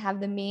we didn't have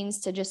the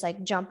means to just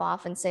like jump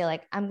off and say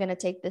like, I'm going to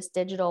take this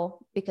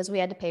digital, because we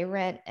had to pay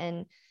rent,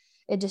 and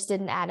it just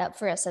didn't add up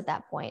for us at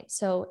that point.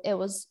 So it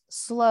was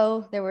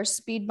slow. There were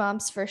speed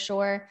bumps for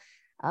sure.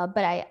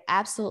 But I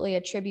absolutely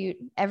attribute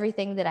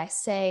everything that I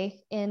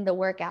say in the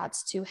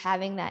workouts to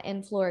having that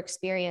in-floor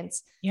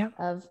experience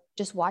of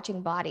just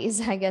watching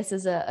bodies, I guess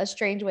is a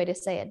strange way to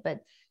say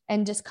it,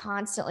 and just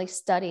constantly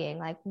studying,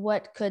 like,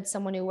 what could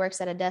someone who works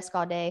at a desk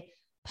all day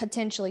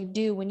potentially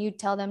do when you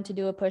tell them to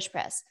do a push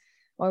press?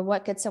 Or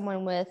what could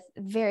someone with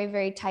very,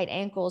 very tight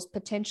ankles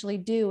potentially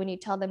do when you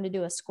tell them to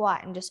do a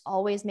squat? And just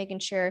always making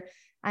sure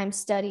I'm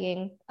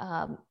studying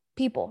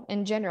people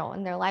in general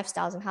and their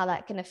lifestyles and how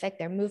that can affect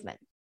their movement.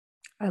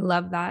 I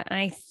love that. And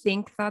I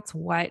think that's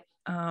what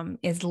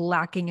is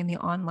lacking in the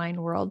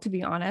online world, to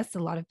be honest.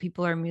 A lot of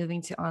people are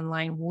moving to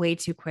online way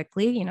too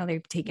quickly.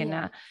 They've taken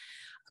a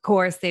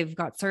course, they've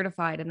got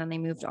certified, and then they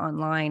moved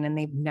online, and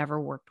they've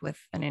never worked with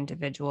an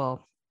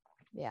individual.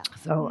 Yeah.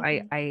 So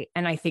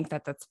I think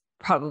that's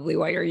probably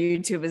why your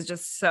YouTube is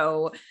just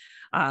so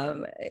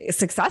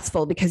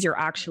successful, because you're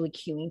actually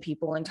cueing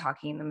people and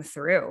talking them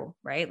through,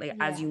 right? Like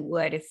as you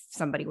would if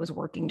somebody was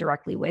working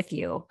directly with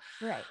you.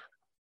 Right.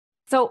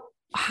 So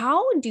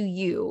how do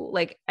you,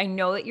 like, I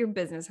know that your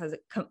business has,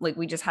 like,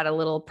 we just had a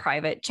little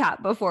private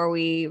chat before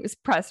we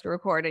pressed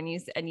record, and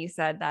you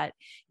said that,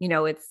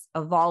 it's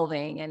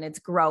evolving and it's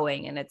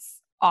growing and it's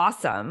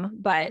awesome,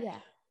 but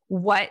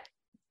what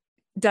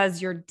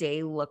does your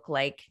day look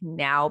like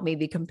now,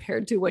 maybe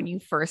compared to when you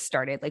first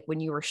started, like when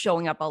you were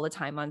showing up all the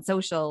time on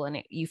social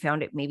and you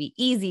found it maybe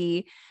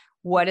easy?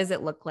 What does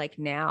it look like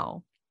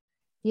now?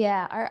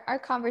 Yeah, our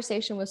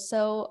conversation was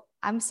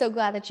I'm so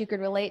glad that you could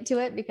relate to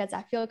it, because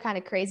I feel kind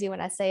of crazy when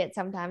I say it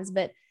sometimes,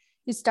 but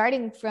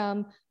starting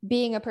from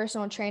being a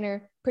personal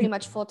trainer pretty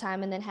much full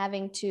time and then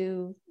having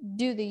to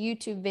do the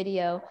YouTube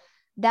video,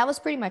 that was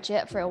pretty much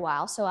it for a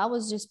while. So I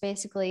was just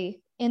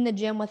basically in the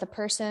gym with a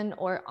person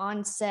or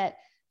on set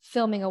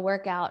filming a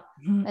workout.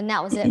 And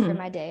that was it for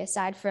my day,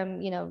 aside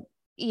from,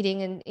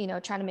 eating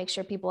and, trying to make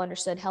sure people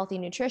understood healthy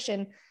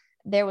nutrition.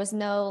 there was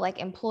no like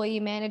employee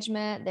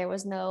management. There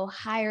was no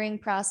hiring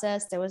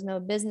process. There was no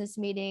business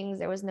meetings.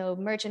 There was no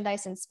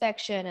merchandise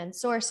inspection and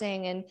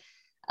sourcing.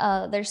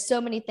 And there's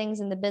so many things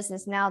in the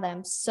business now that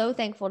I'm so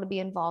thankful to be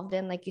involved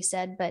in, like you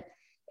said, but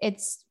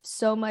it's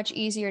so much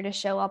easier to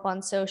show up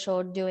on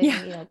social doing,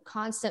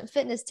 constant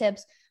fitness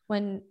tips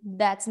when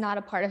that's not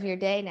a part of your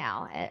day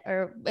now,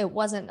 or it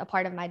wasn't a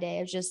part of my day.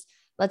 It was just,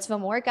 let's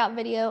film a workout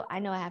video. I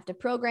know I have to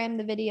program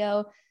the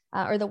video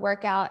or the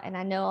workout, and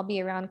I know I'll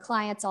be around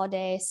clients all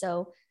day.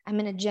 So I'm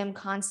in a gym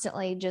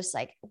constantly, just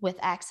like with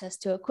access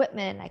to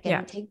equipment. I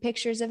can take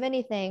pictures of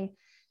anything.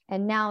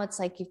 And now it's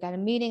like, you've got a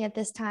meeting at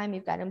this time.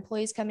 You've got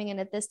employees coming in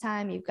at this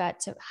time. You've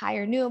got to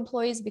hire new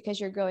employees because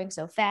you're growing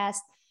so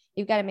fast.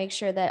 You've got to make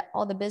sure that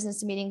all the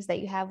business meetings that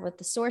you have with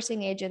the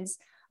sourcing agents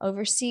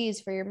overseas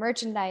for your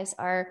merchandise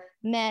are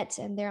met,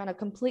 and they're on a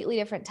completely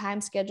different time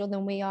schedule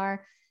than we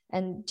are.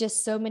 And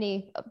just so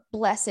many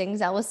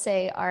blessings, I will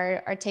say,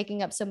 are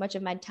taking up so much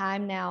of my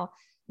time now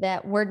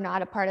that we're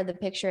not a part of the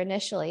picture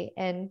initially.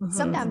 And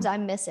sometimes I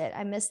miss it.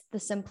 I miss the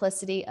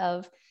simplicity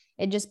of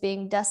it just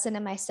being Dustin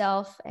and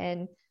myself,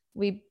 and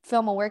we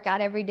film a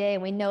workout every day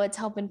and we know it's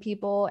helping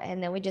people,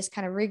 and then we just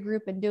kind of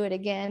regroup and do it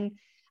again.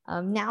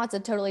 Now it's a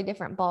totally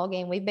different ball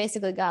game. We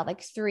basically got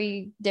like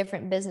 3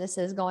 different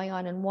businesses going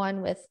on in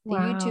one, with the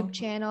YouTube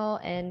channel,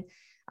 and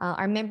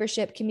our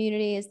membership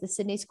community is the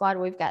Sydney Squad.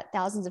 We've got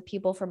thousands of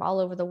people from all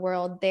over the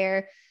world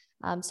there.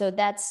 So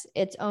that's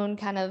its own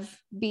kind of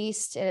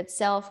beast in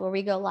itself, where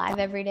we go live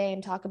every day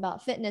and talk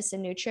about fitness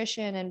and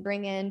nutrition and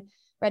bring in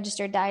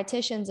registered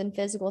dietitians and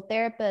physical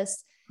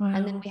therapists.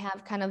 And then we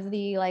have kind of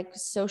the like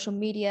social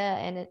media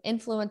and an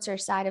influencer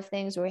side of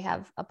things, where we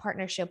have a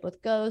partnership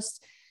with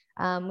Ghost.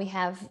 We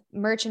have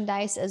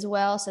merchandise as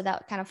well. So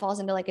that kind of falls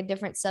into like a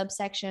different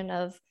subsection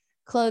of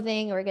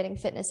clothing, or getting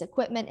fitness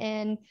equipment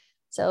in.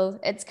 So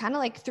it's kind of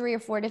like 3 or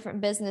 4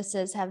 different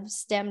businesses have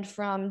stemmed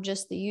from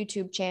just the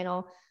YouTube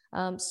channel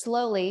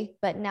slowly.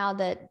 But now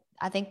that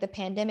I think the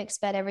pandemic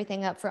sped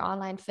everything up for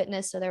online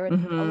fitness, so there were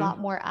a lot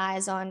more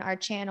eyes on our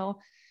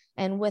channel.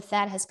 And with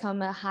that has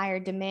come a higher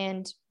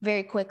demand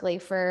very quickly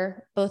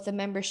for both the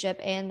membership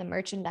and the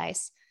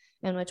merchandise,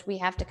 in which we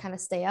have to kind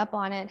of stay up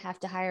on it, have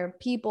to hire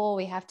people.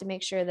 We have to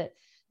make sure that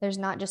there's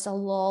not just a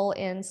lull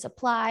in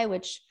supply,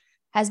 which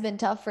has been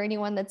tough for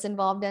anyone that's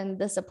involved in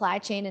the supply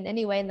chain in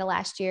any way in the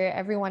last year.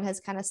 Everyone has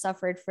kind of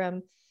suffered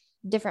from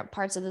different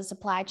parts of the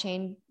supply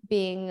chain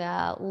being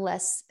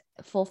less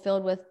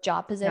fulfilled with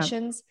job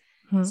positions.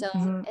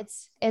 So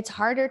it's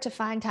harder to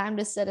find time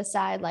to set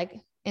aside like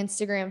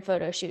Instagram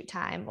photo shoot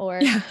time, or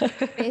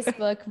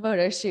Facebook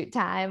photo shoot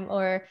time,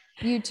 or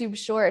YouTube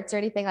shorts, or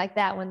anything like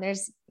that, when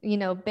there's,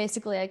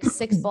 basically like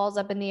 6 balls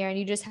up in the air and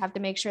you just have to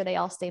make sure they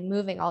all stay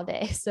moving all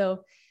day.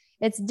 So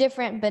it's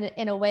different, but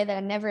in a way that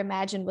I never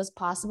imagined was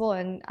possible.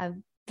 And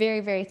I'm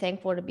very, very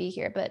thankful to be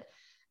here, but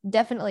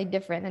definitely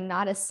different and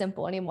not as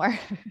simple anymore.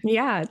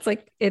 Yeah. It's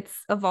like, it's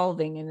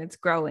evolving and it's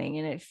growing,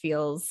 and it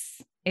feels,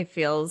 a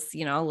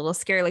little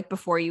scary. Like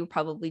before, you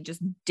probably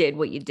just did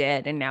what you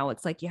did. And now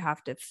it's like, you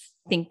have to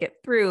think it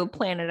through,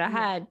 plan it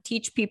ahead,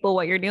 teach people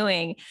what you're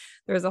doing.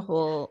 It's a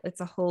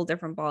whole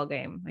different ball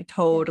game. I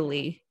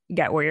totally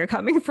get where you're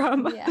coming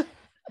from. Yeah.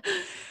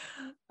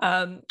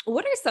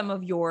 What are some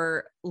of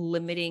the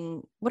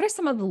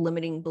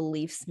limiting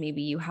beliefs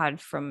maybe you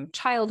had from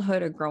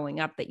childhood or growing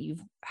up that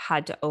you've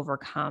had to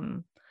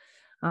overcome,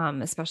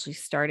 especially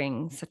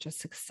starting such a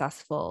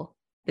successful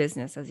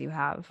business as you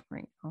have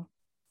right now?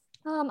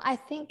 I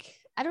think,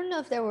 I don't know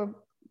if there were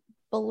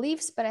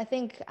beliefs, but I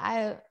think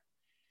I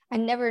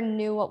never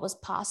knew what was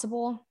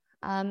possible,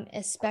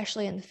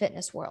 especially in the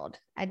fitness world.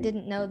 I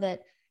didn't know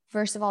that,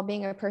 first of all,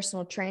 being a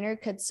personal trainer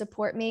could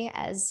support me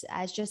as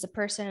just a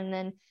person. And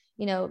then,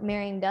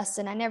 marrying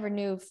Dustin, I never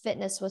knew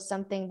fitness was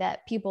something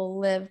that people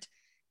lived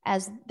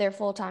as their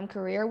full-time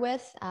career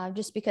with,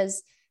 just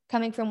because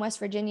coming from West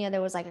Virginia,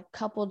 there was like a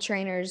couple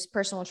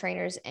personal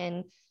trainers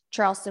in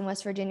Charleston,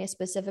 West Virginia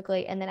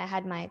specifically. And then I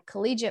had my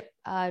collegiate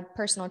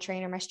personal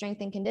trainer, my strength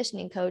and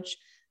conditioning coach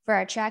for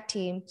our track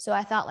team. So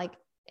I thought like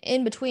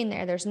in between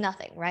there's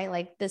nothing, right?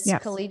 Like this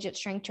collegiate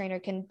strength trainer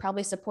can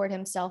probably support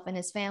himself and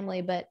his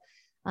family. But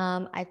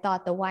I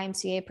thought the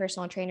YMCA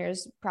personal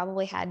trainers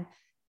probably had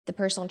the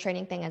personal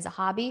training thing as a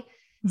hobby.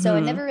 So I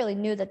never really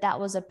knew that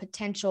was a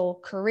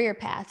potential career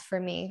path for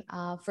me,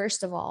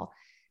 first of all.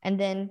 And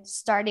then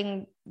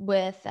starting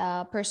with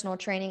personal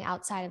training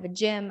outside of a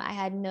gym, I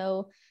had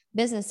no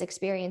business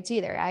experience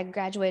either. I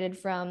graduated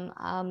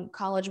from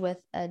college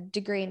with a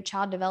degree in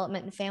child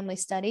development and family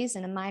studies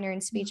and a minor in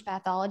speech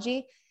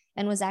pathology,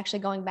 and was actually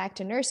going back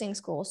to nursing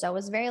school. So I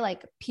was very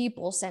like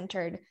people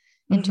centered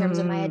in terms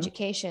of my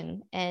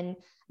education, and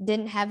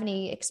didn't have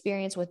any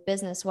experience with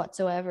business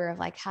whatsoever, of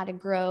like how to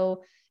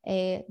grow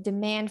a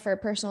demand for a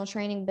personal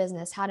training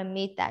business, how to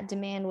meet that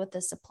demand with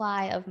the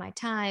supply of my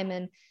time,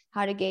 and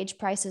how to gauge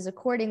prices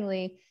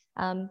accordingly.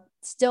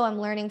 Still, I'm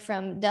learning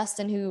from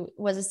Dustin, who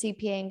was a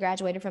CPA and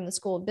graduated from the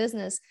School of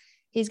Business.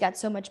 He's got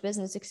so much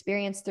business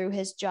experience through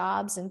his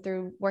jobs and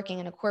through working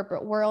in a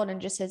corporate world, and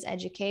just his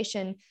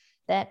education,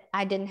 that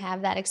I didn't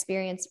have that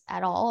experience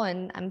at all.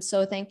 And I'm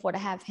so thankful to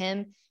have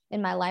him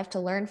in my life, to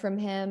learn from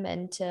him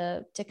and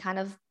to kind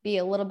of be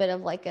a little bit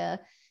of like a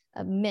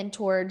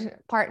mentored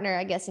partner,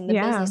 I guess, in the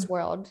business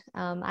world.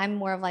 I'm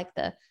more of like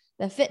the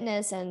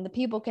fitness and the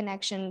people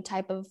connection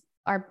type of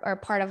our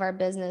part of our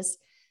business.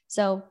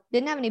 So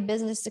didn't have any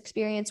business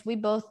experience. We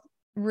both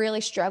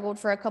really struggled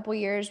for a couple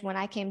years when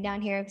I came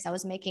down here because I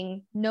was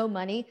making no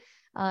money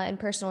in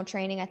personal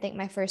training. I think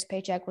my first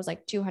paycheck was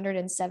like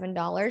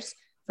 $207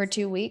 for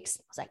 2 weeks.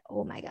 I was like,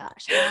 oh my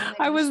gosh.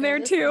 I was there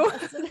too.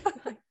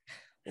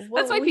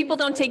 That's why people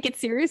don't take it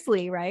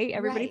seriously, right?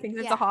 Everybody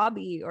thinks it's a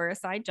hobby or a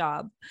side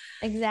job.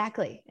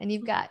 Exactly. And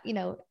you've got,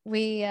 you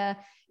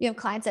have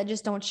clients that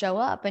just don't show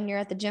up, and you're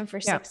at the gym for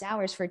 6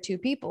 hours for 2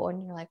 people.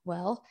 And you're like,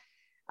 well,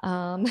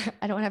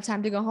 I don't have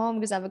time to go home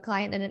because I have a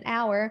client in an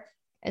hour.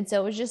 And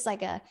so it was just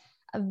like a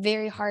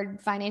very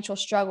hard financial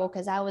struggle,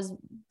 because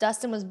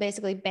Dustin was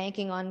basically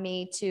banking on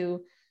me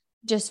to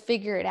just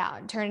figure it out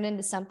and turn it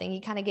into something. He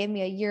kind of gave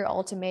me a year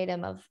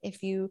ultimatum of,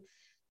 if you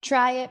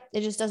try it,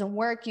 it just doesn't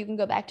work, you can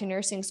go back to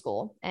nursing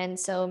school. And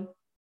so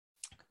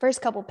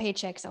first couple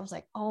paychecks, I was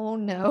like, oh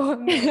no, I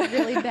made a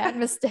really bad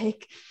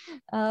mistake.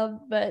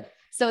 But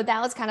so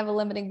that was kind of a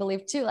limiting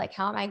belief too. Like,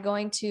 how am I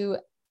going to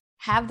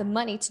have the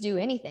money to do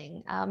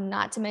anything?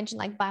 Not to mention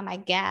like buy my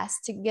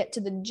gas to get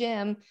to the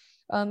gym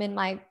in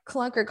my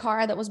clunker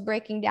car that was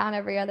breaking down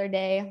every other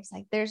day. I was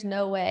like, there's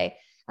no way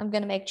I'm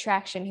going to make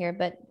traction here.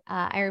 But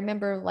I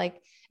remember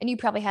like, and you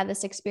probably had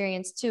this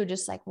experience too,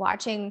 just like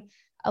watching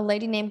a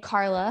lady named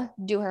Carla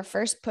do her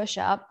first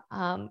push-up,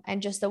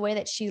 and just the way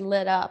that she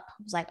lit up,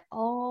 I was like,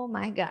 oh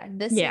my God,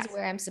 this is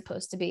where I'm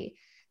supposed to be.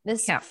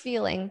 This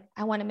feeling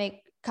I want to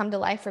make come to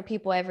life for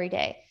people every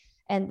day.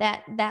 And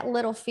that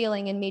little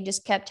feeling in me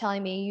just kept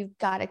telling me, you've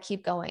got to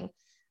keep going.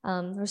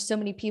 There's so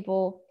many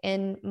people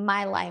in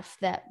my life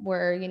that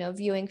were,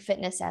 viewing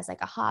fitness as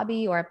like a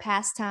hobby or a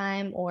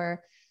pastime,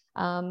 or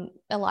a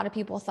lot of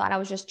people thought I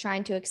was just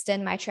trying to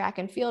extend my track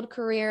and field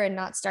career and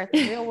not start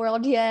the real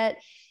world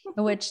yet,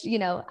 which,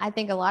 I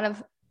think a lot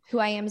of who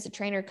I am as a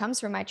trainer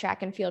comes from my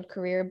track and field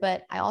career,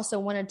 but I also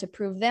wanted to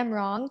prove them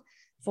wrong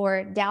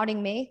for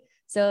doubting me.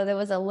 So there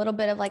was a little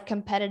bit of like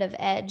competitive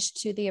edge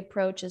to the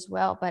approach as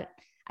well. But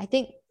I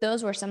think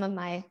those were some of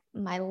my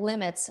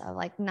limits of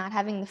like not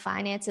having the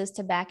finances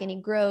to back any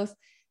growth,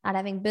 not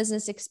having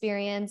business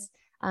experience,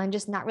 and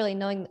just not really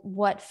knowing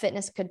what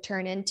fitness could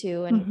turn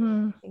into.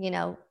 And,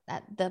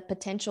 that the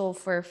potential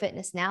for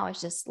fitness now is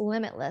just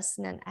limitless.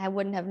 And I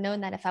wouldn't have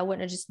known that if I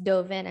wouldn't have just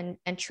dove in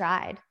and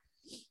tried.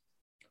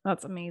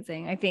 That's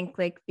amazing. I think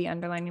like the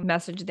underlying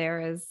message there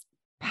is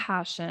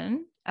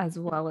passion as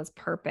well as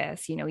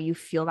purpose. You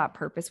feel that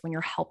purpose when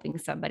you're helping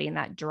somebody, and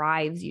that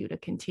drives you to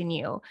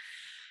continue.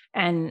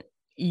 And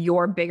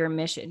your bigger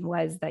mission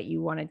was that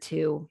you wanted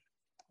to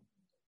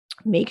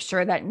make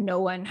sure that no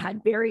one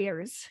had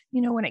barriers,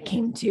 when it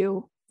came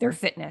to their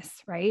fitness,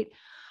 right?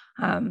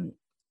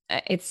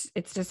 It's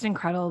just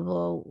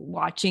incredible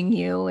watching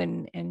you,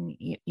 and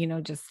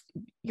just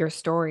your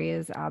story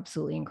is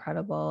absolutely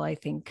incredible. I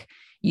think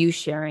you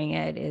sharing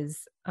it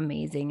is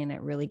amazing, and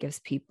it really gives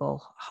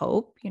people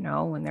hope,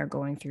 when they're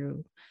going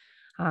through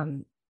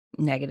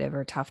negative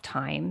or tough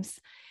times.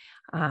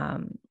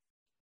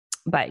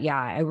 But yeah,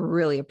 I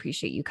really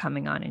appreciate you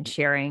coming on and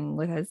sharing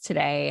with us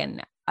today.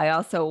 And I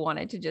also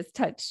wanted to just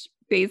touch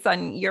base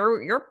on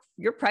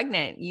you're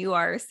pregnant. You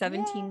are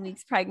 17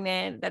 weeks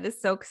pregnant. That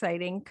is so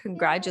exciting.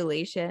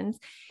 Congratulations.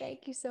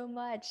 Thank you so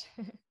much.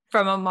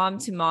 From a mom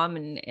to mom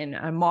and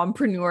a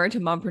mompreneur to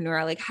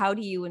mompreneur, like how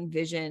do you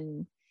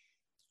envision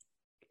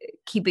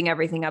keeping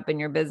everything up in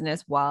your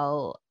business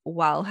while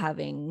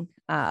having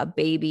a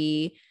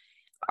baby?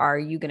 Are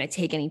you going to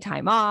take any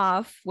time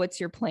off? What's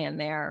your plan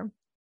there?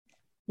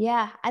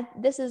 Yeah,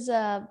 this is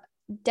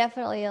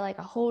definitely like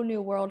a whole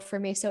new world for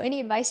me. So any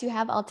advice you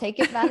have, I'll take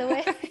it, by the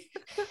way.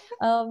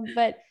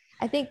 But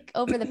I think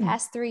over the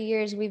past 3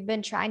 years, we've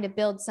been trying to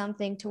build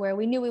something to where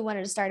we knew we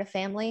wanted to start a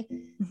family.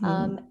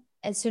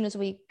 As soon as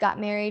we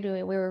got married,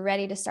 we were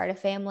ready to start a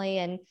family,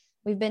 and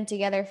we've been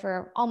together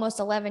for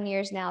almost 11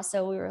 years now.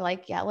 So we were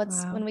like,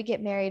 when we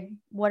get married,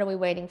 what are we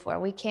waiting for?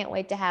 We can't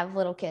wait to have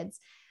little kids.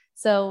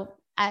 So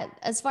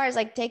as far as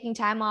like taking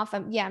time off,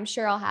 I'm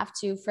sure I'll have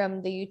to,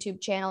 from the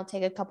YouTube channel,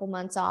 take a couple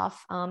months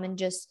off, and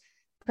just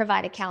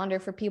provide a calendar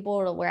for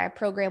people where I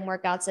program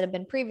workouts that have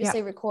been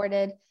previously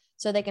recorded,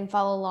 so they can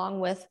follow along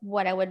with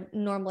what I would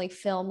normally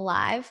film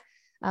live.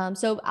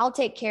 So I'll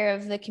take care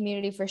of the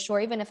community for sure,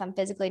 even if I'm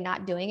physically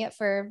not doing it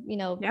for,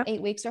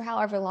 8 weeks or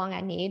however long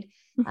I need.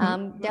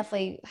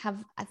 Definitely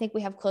I think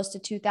we have close to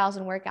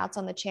 2,000 workouts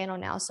on the channel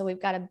now. So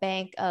we've got a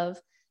bank of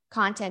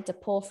content to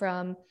pull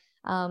from,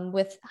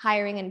 with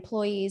hiring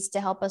employees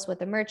to help us with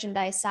the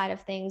merchandise side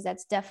of things.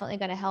 That's definitely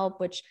going to help,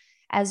 which,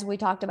 as we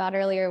talked about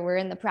earlier, we're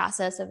in the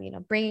process of,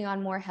 bringing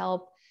on more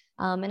help,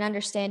 and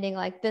understanding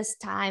like this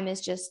time is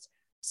just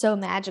so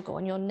magical,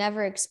 and you'll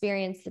never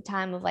experience the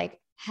time of like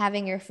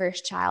having your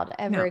first child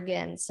ever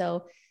again.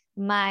 So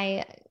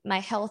my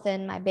health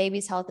and my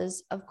baby's health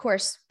is of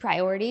course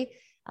priority.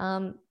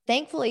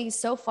 Thankfully,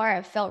 so far,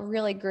 I've felt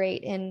really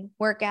great in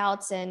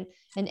workouts and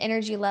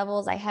energy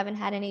levels. I haven't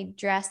had any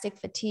drastic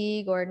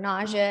fatigue or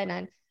nausea.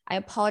 And I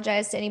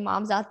apologize to any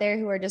moms out there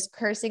who are just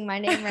cursing my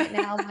name right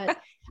now, but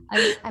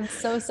I'm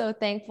so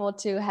thankful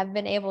to have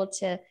been able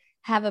to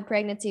have a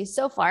pregnancy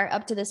so far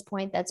up to this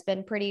point that's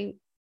been pretty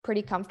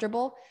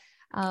comfortable.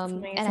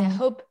 And I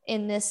hope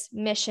in this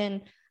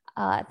mission,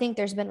 I think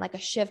there's been like a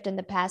shift in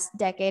the past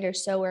decade or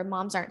so where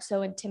moms aren't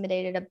so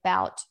intimidated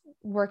about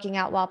working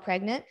out while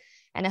pregnant.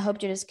 And I hope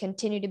to just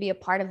continue to be a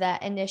part of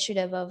that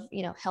initiative of,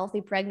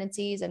 healthy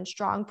pregnancies and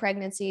strong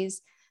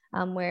pregnancies,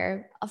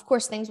 where of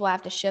course things will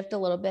have to shift a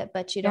little bit,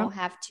 but you don't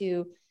have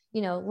to,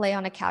 lay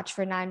on a couch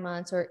for 9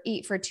 months or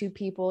eat for 2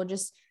 people.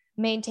 Just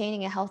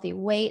maintaining a healthy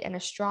weight and a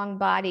strong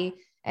body.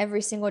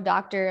 Every single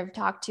doctor I've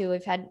talked to,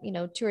 we've had,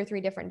 2 or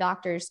 3 different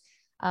doctors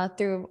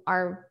through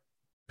our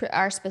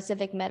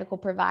specific medical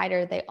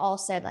provider. They all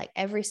said like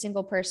every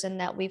single person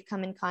that we've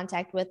come in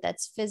contact with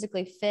that's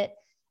physically fit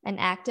and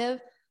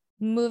active,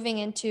 moving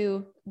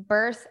into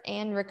birth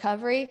and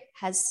recovery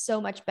has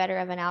so much better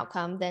of an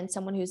outcome than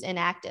someone who's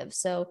inactive.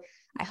 So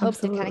I hope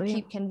to kind of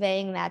keep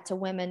conveying that to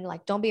women.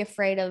 Like, don't be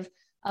afraid of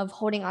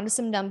holding onto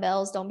some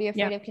dumbbells. Don't be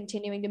afraid of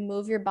continuing to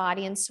move your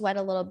body and sweat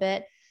a little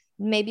bit,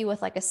 maybe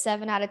with like a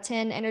 7 out of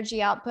 10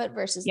 energy output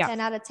versus 10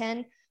 out of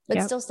 10,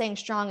 but still staying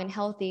strong and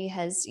healthy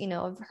has,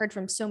 I've heard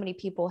from so many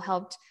people,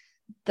 helped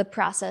the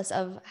process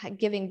of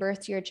giving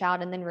birth to your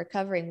child and then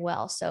recovering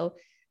well. So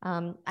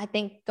I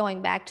think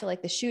going back to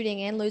like the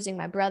shooting and losing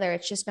my brother,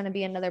 it's just going to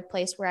be another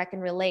place where I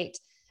can relate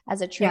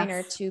as a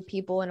trainer to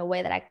people in a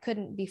way that I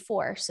couldn't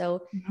before.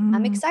 So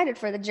I'm excited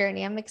for the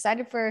journey. I'm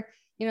excited for,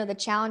 the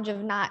challenge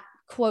of not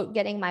quote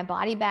getting my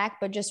body back,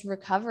 but just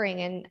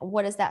recovering. And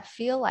what does that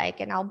feel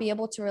like? And I'll be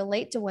able to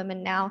relate to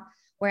women now,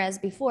 whereas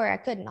before I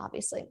couldn't,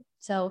 obviously.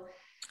 So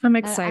I'm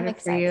excited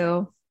for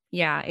you.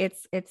 Yeah.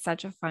 It's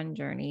such a fun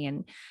journey.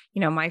 And,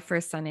 my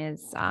first son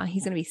is,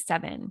 he's going to be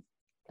 7.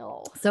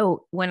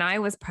 So when I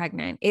was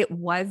pregnant, it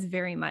was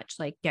very much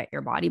like, get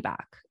your body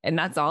back. And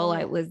that's all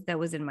that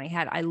was in my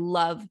head. I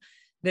love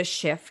the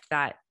shift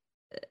that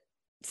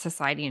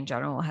society in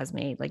general has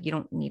made. Like, you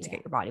don't need to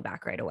get your body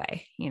back right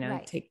away,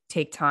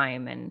 take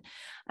time.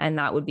 And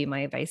that would be my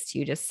advice to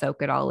you. Just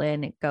soak it all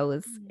in. It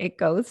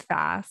goes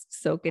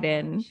fast, soak it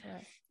in,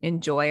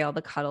 enjoy all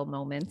the cuddle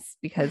moments,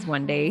 because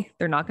one day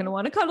they're not going to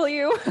want to cuddle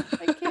you.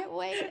 I can't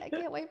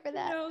wait for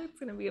that. No, it's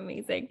going to be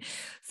amazing.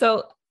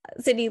 So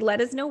Sydney,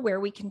 let us know where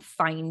we can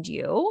find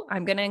you.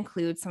 I'm going to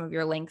include some of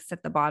your links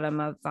at the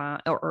bottom of,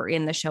 or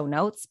in the show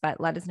notes,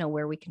 but let us know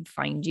where we can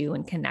find you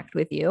and connect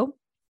with you.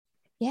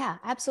 Yeah,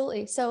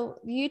 absolutely. So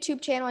the YouTube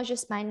channel is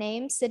just my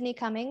name, Sydney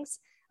Cummings.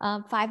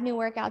 5 new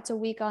workouts a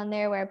week on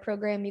there where I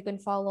program. You can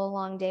follow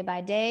along day by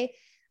day.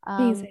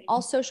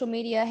 All social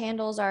media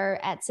handles are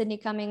at Sydney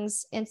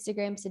Cummings,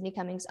 Instagram, Sydney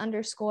Cummings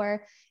 _,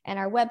 and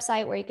our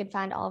website where you can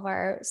find all of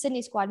our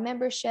Sydney Squad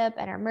membership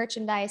and our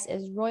merchandise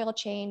is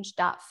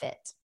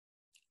royalchange.fit.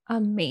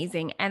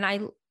 Amazing. And I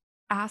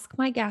ask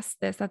my guests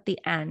this at the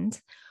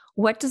end.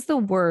 What does the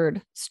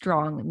word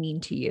strong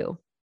mean to you?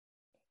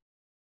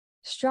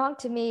 Strong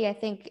to me, I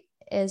think,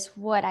 is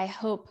what I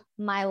hope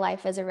my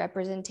life is a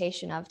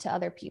representation of to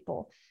other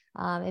people.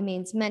 It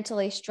means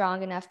mentally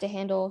strong enough to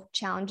handle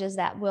challenges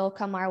that will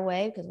come our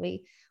way, because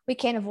we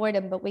can't avoid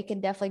them, but we can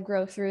definitely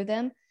grow through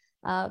them.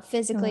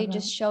 Physically,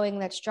 just showing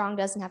that strong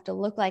doesn't have to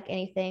look like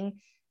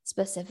anything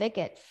specific.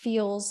 It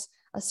feels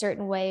a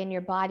certain way in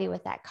your body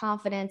with that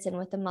confidence and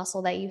with the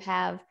muscle that you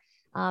have.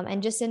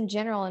 And just in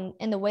general, and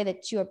in the way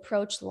that you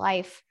approach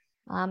life.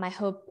 I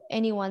hope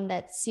anyone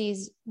that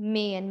sees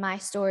me and my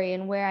story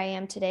and where I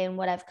am today and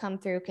what I've come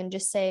through can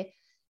just say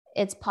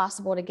it's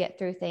possible to get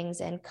through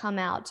things and come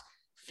out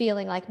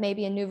feeling like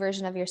maybe a new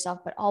version of yourself,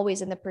 but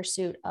always in the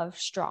pursuit of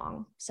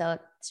strong. So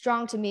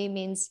strong to me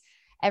means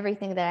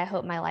everything that I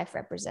hope my life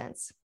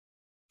represents.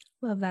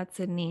 Love that,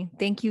 Sydney.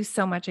 Thank you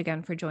so much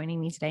again for joining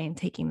me today and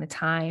taking the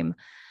time.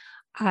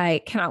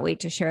 I cannot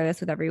wait to share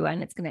this with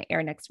everyone. It's going to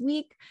air next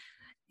week.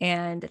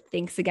 And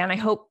thanks again. I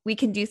hope we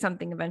can do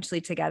something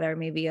eventually together,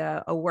 maybe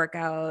a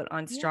workout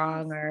on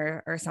strong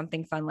or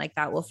something fun like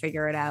that. We'll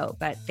figure it out.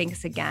 But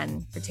thanks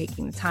again for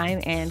taking the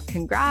time, and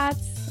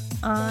congrats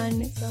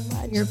on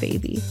your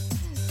baby.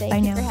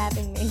 Thank you for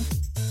having me.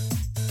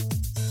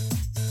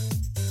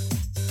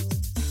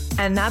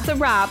 And that's a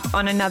wrap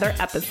on another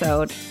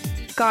episode.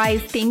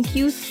 Guys, thank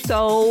you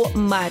so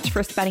much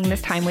for spending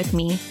this time with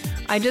me.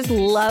 I just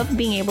love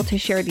being able to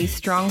share these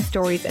strong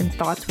stories and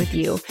thoughts with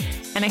you.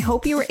 And I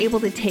hope you were able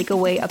to take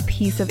away a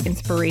piece of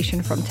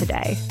inspiration from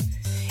today.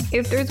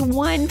 If there's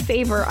one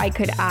favor I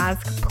could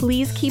ask,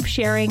 please keep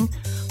sharing,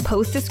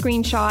 post a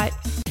screenshot,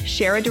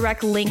 share a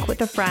direct link with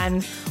a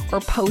friend,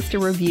 or post a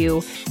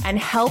review, and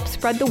help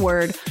spread the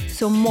word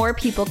so more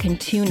people can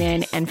tune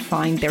in and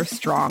find their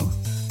strong.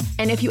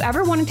 And if you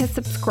ever wanted to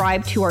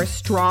subscribe to our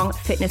Strong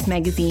Fitness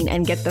magazine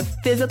and get the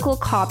physical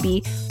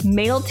copy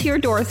mailed to your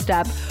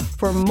doorstep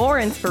for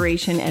more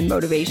inspiration and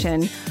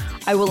motivation,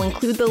 I will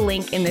include the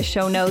link in the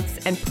show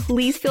notes, and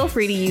please feel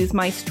free to use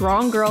my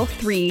Strong Girl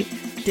 3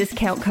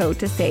 discount code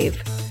to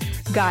save.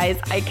 Guys,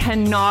 I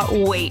cannot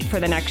wait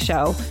for the next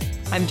show.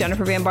 I'm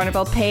Jennifer Van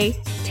Barneveld Pay.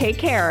 Take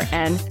care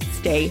and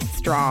stay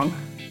strong.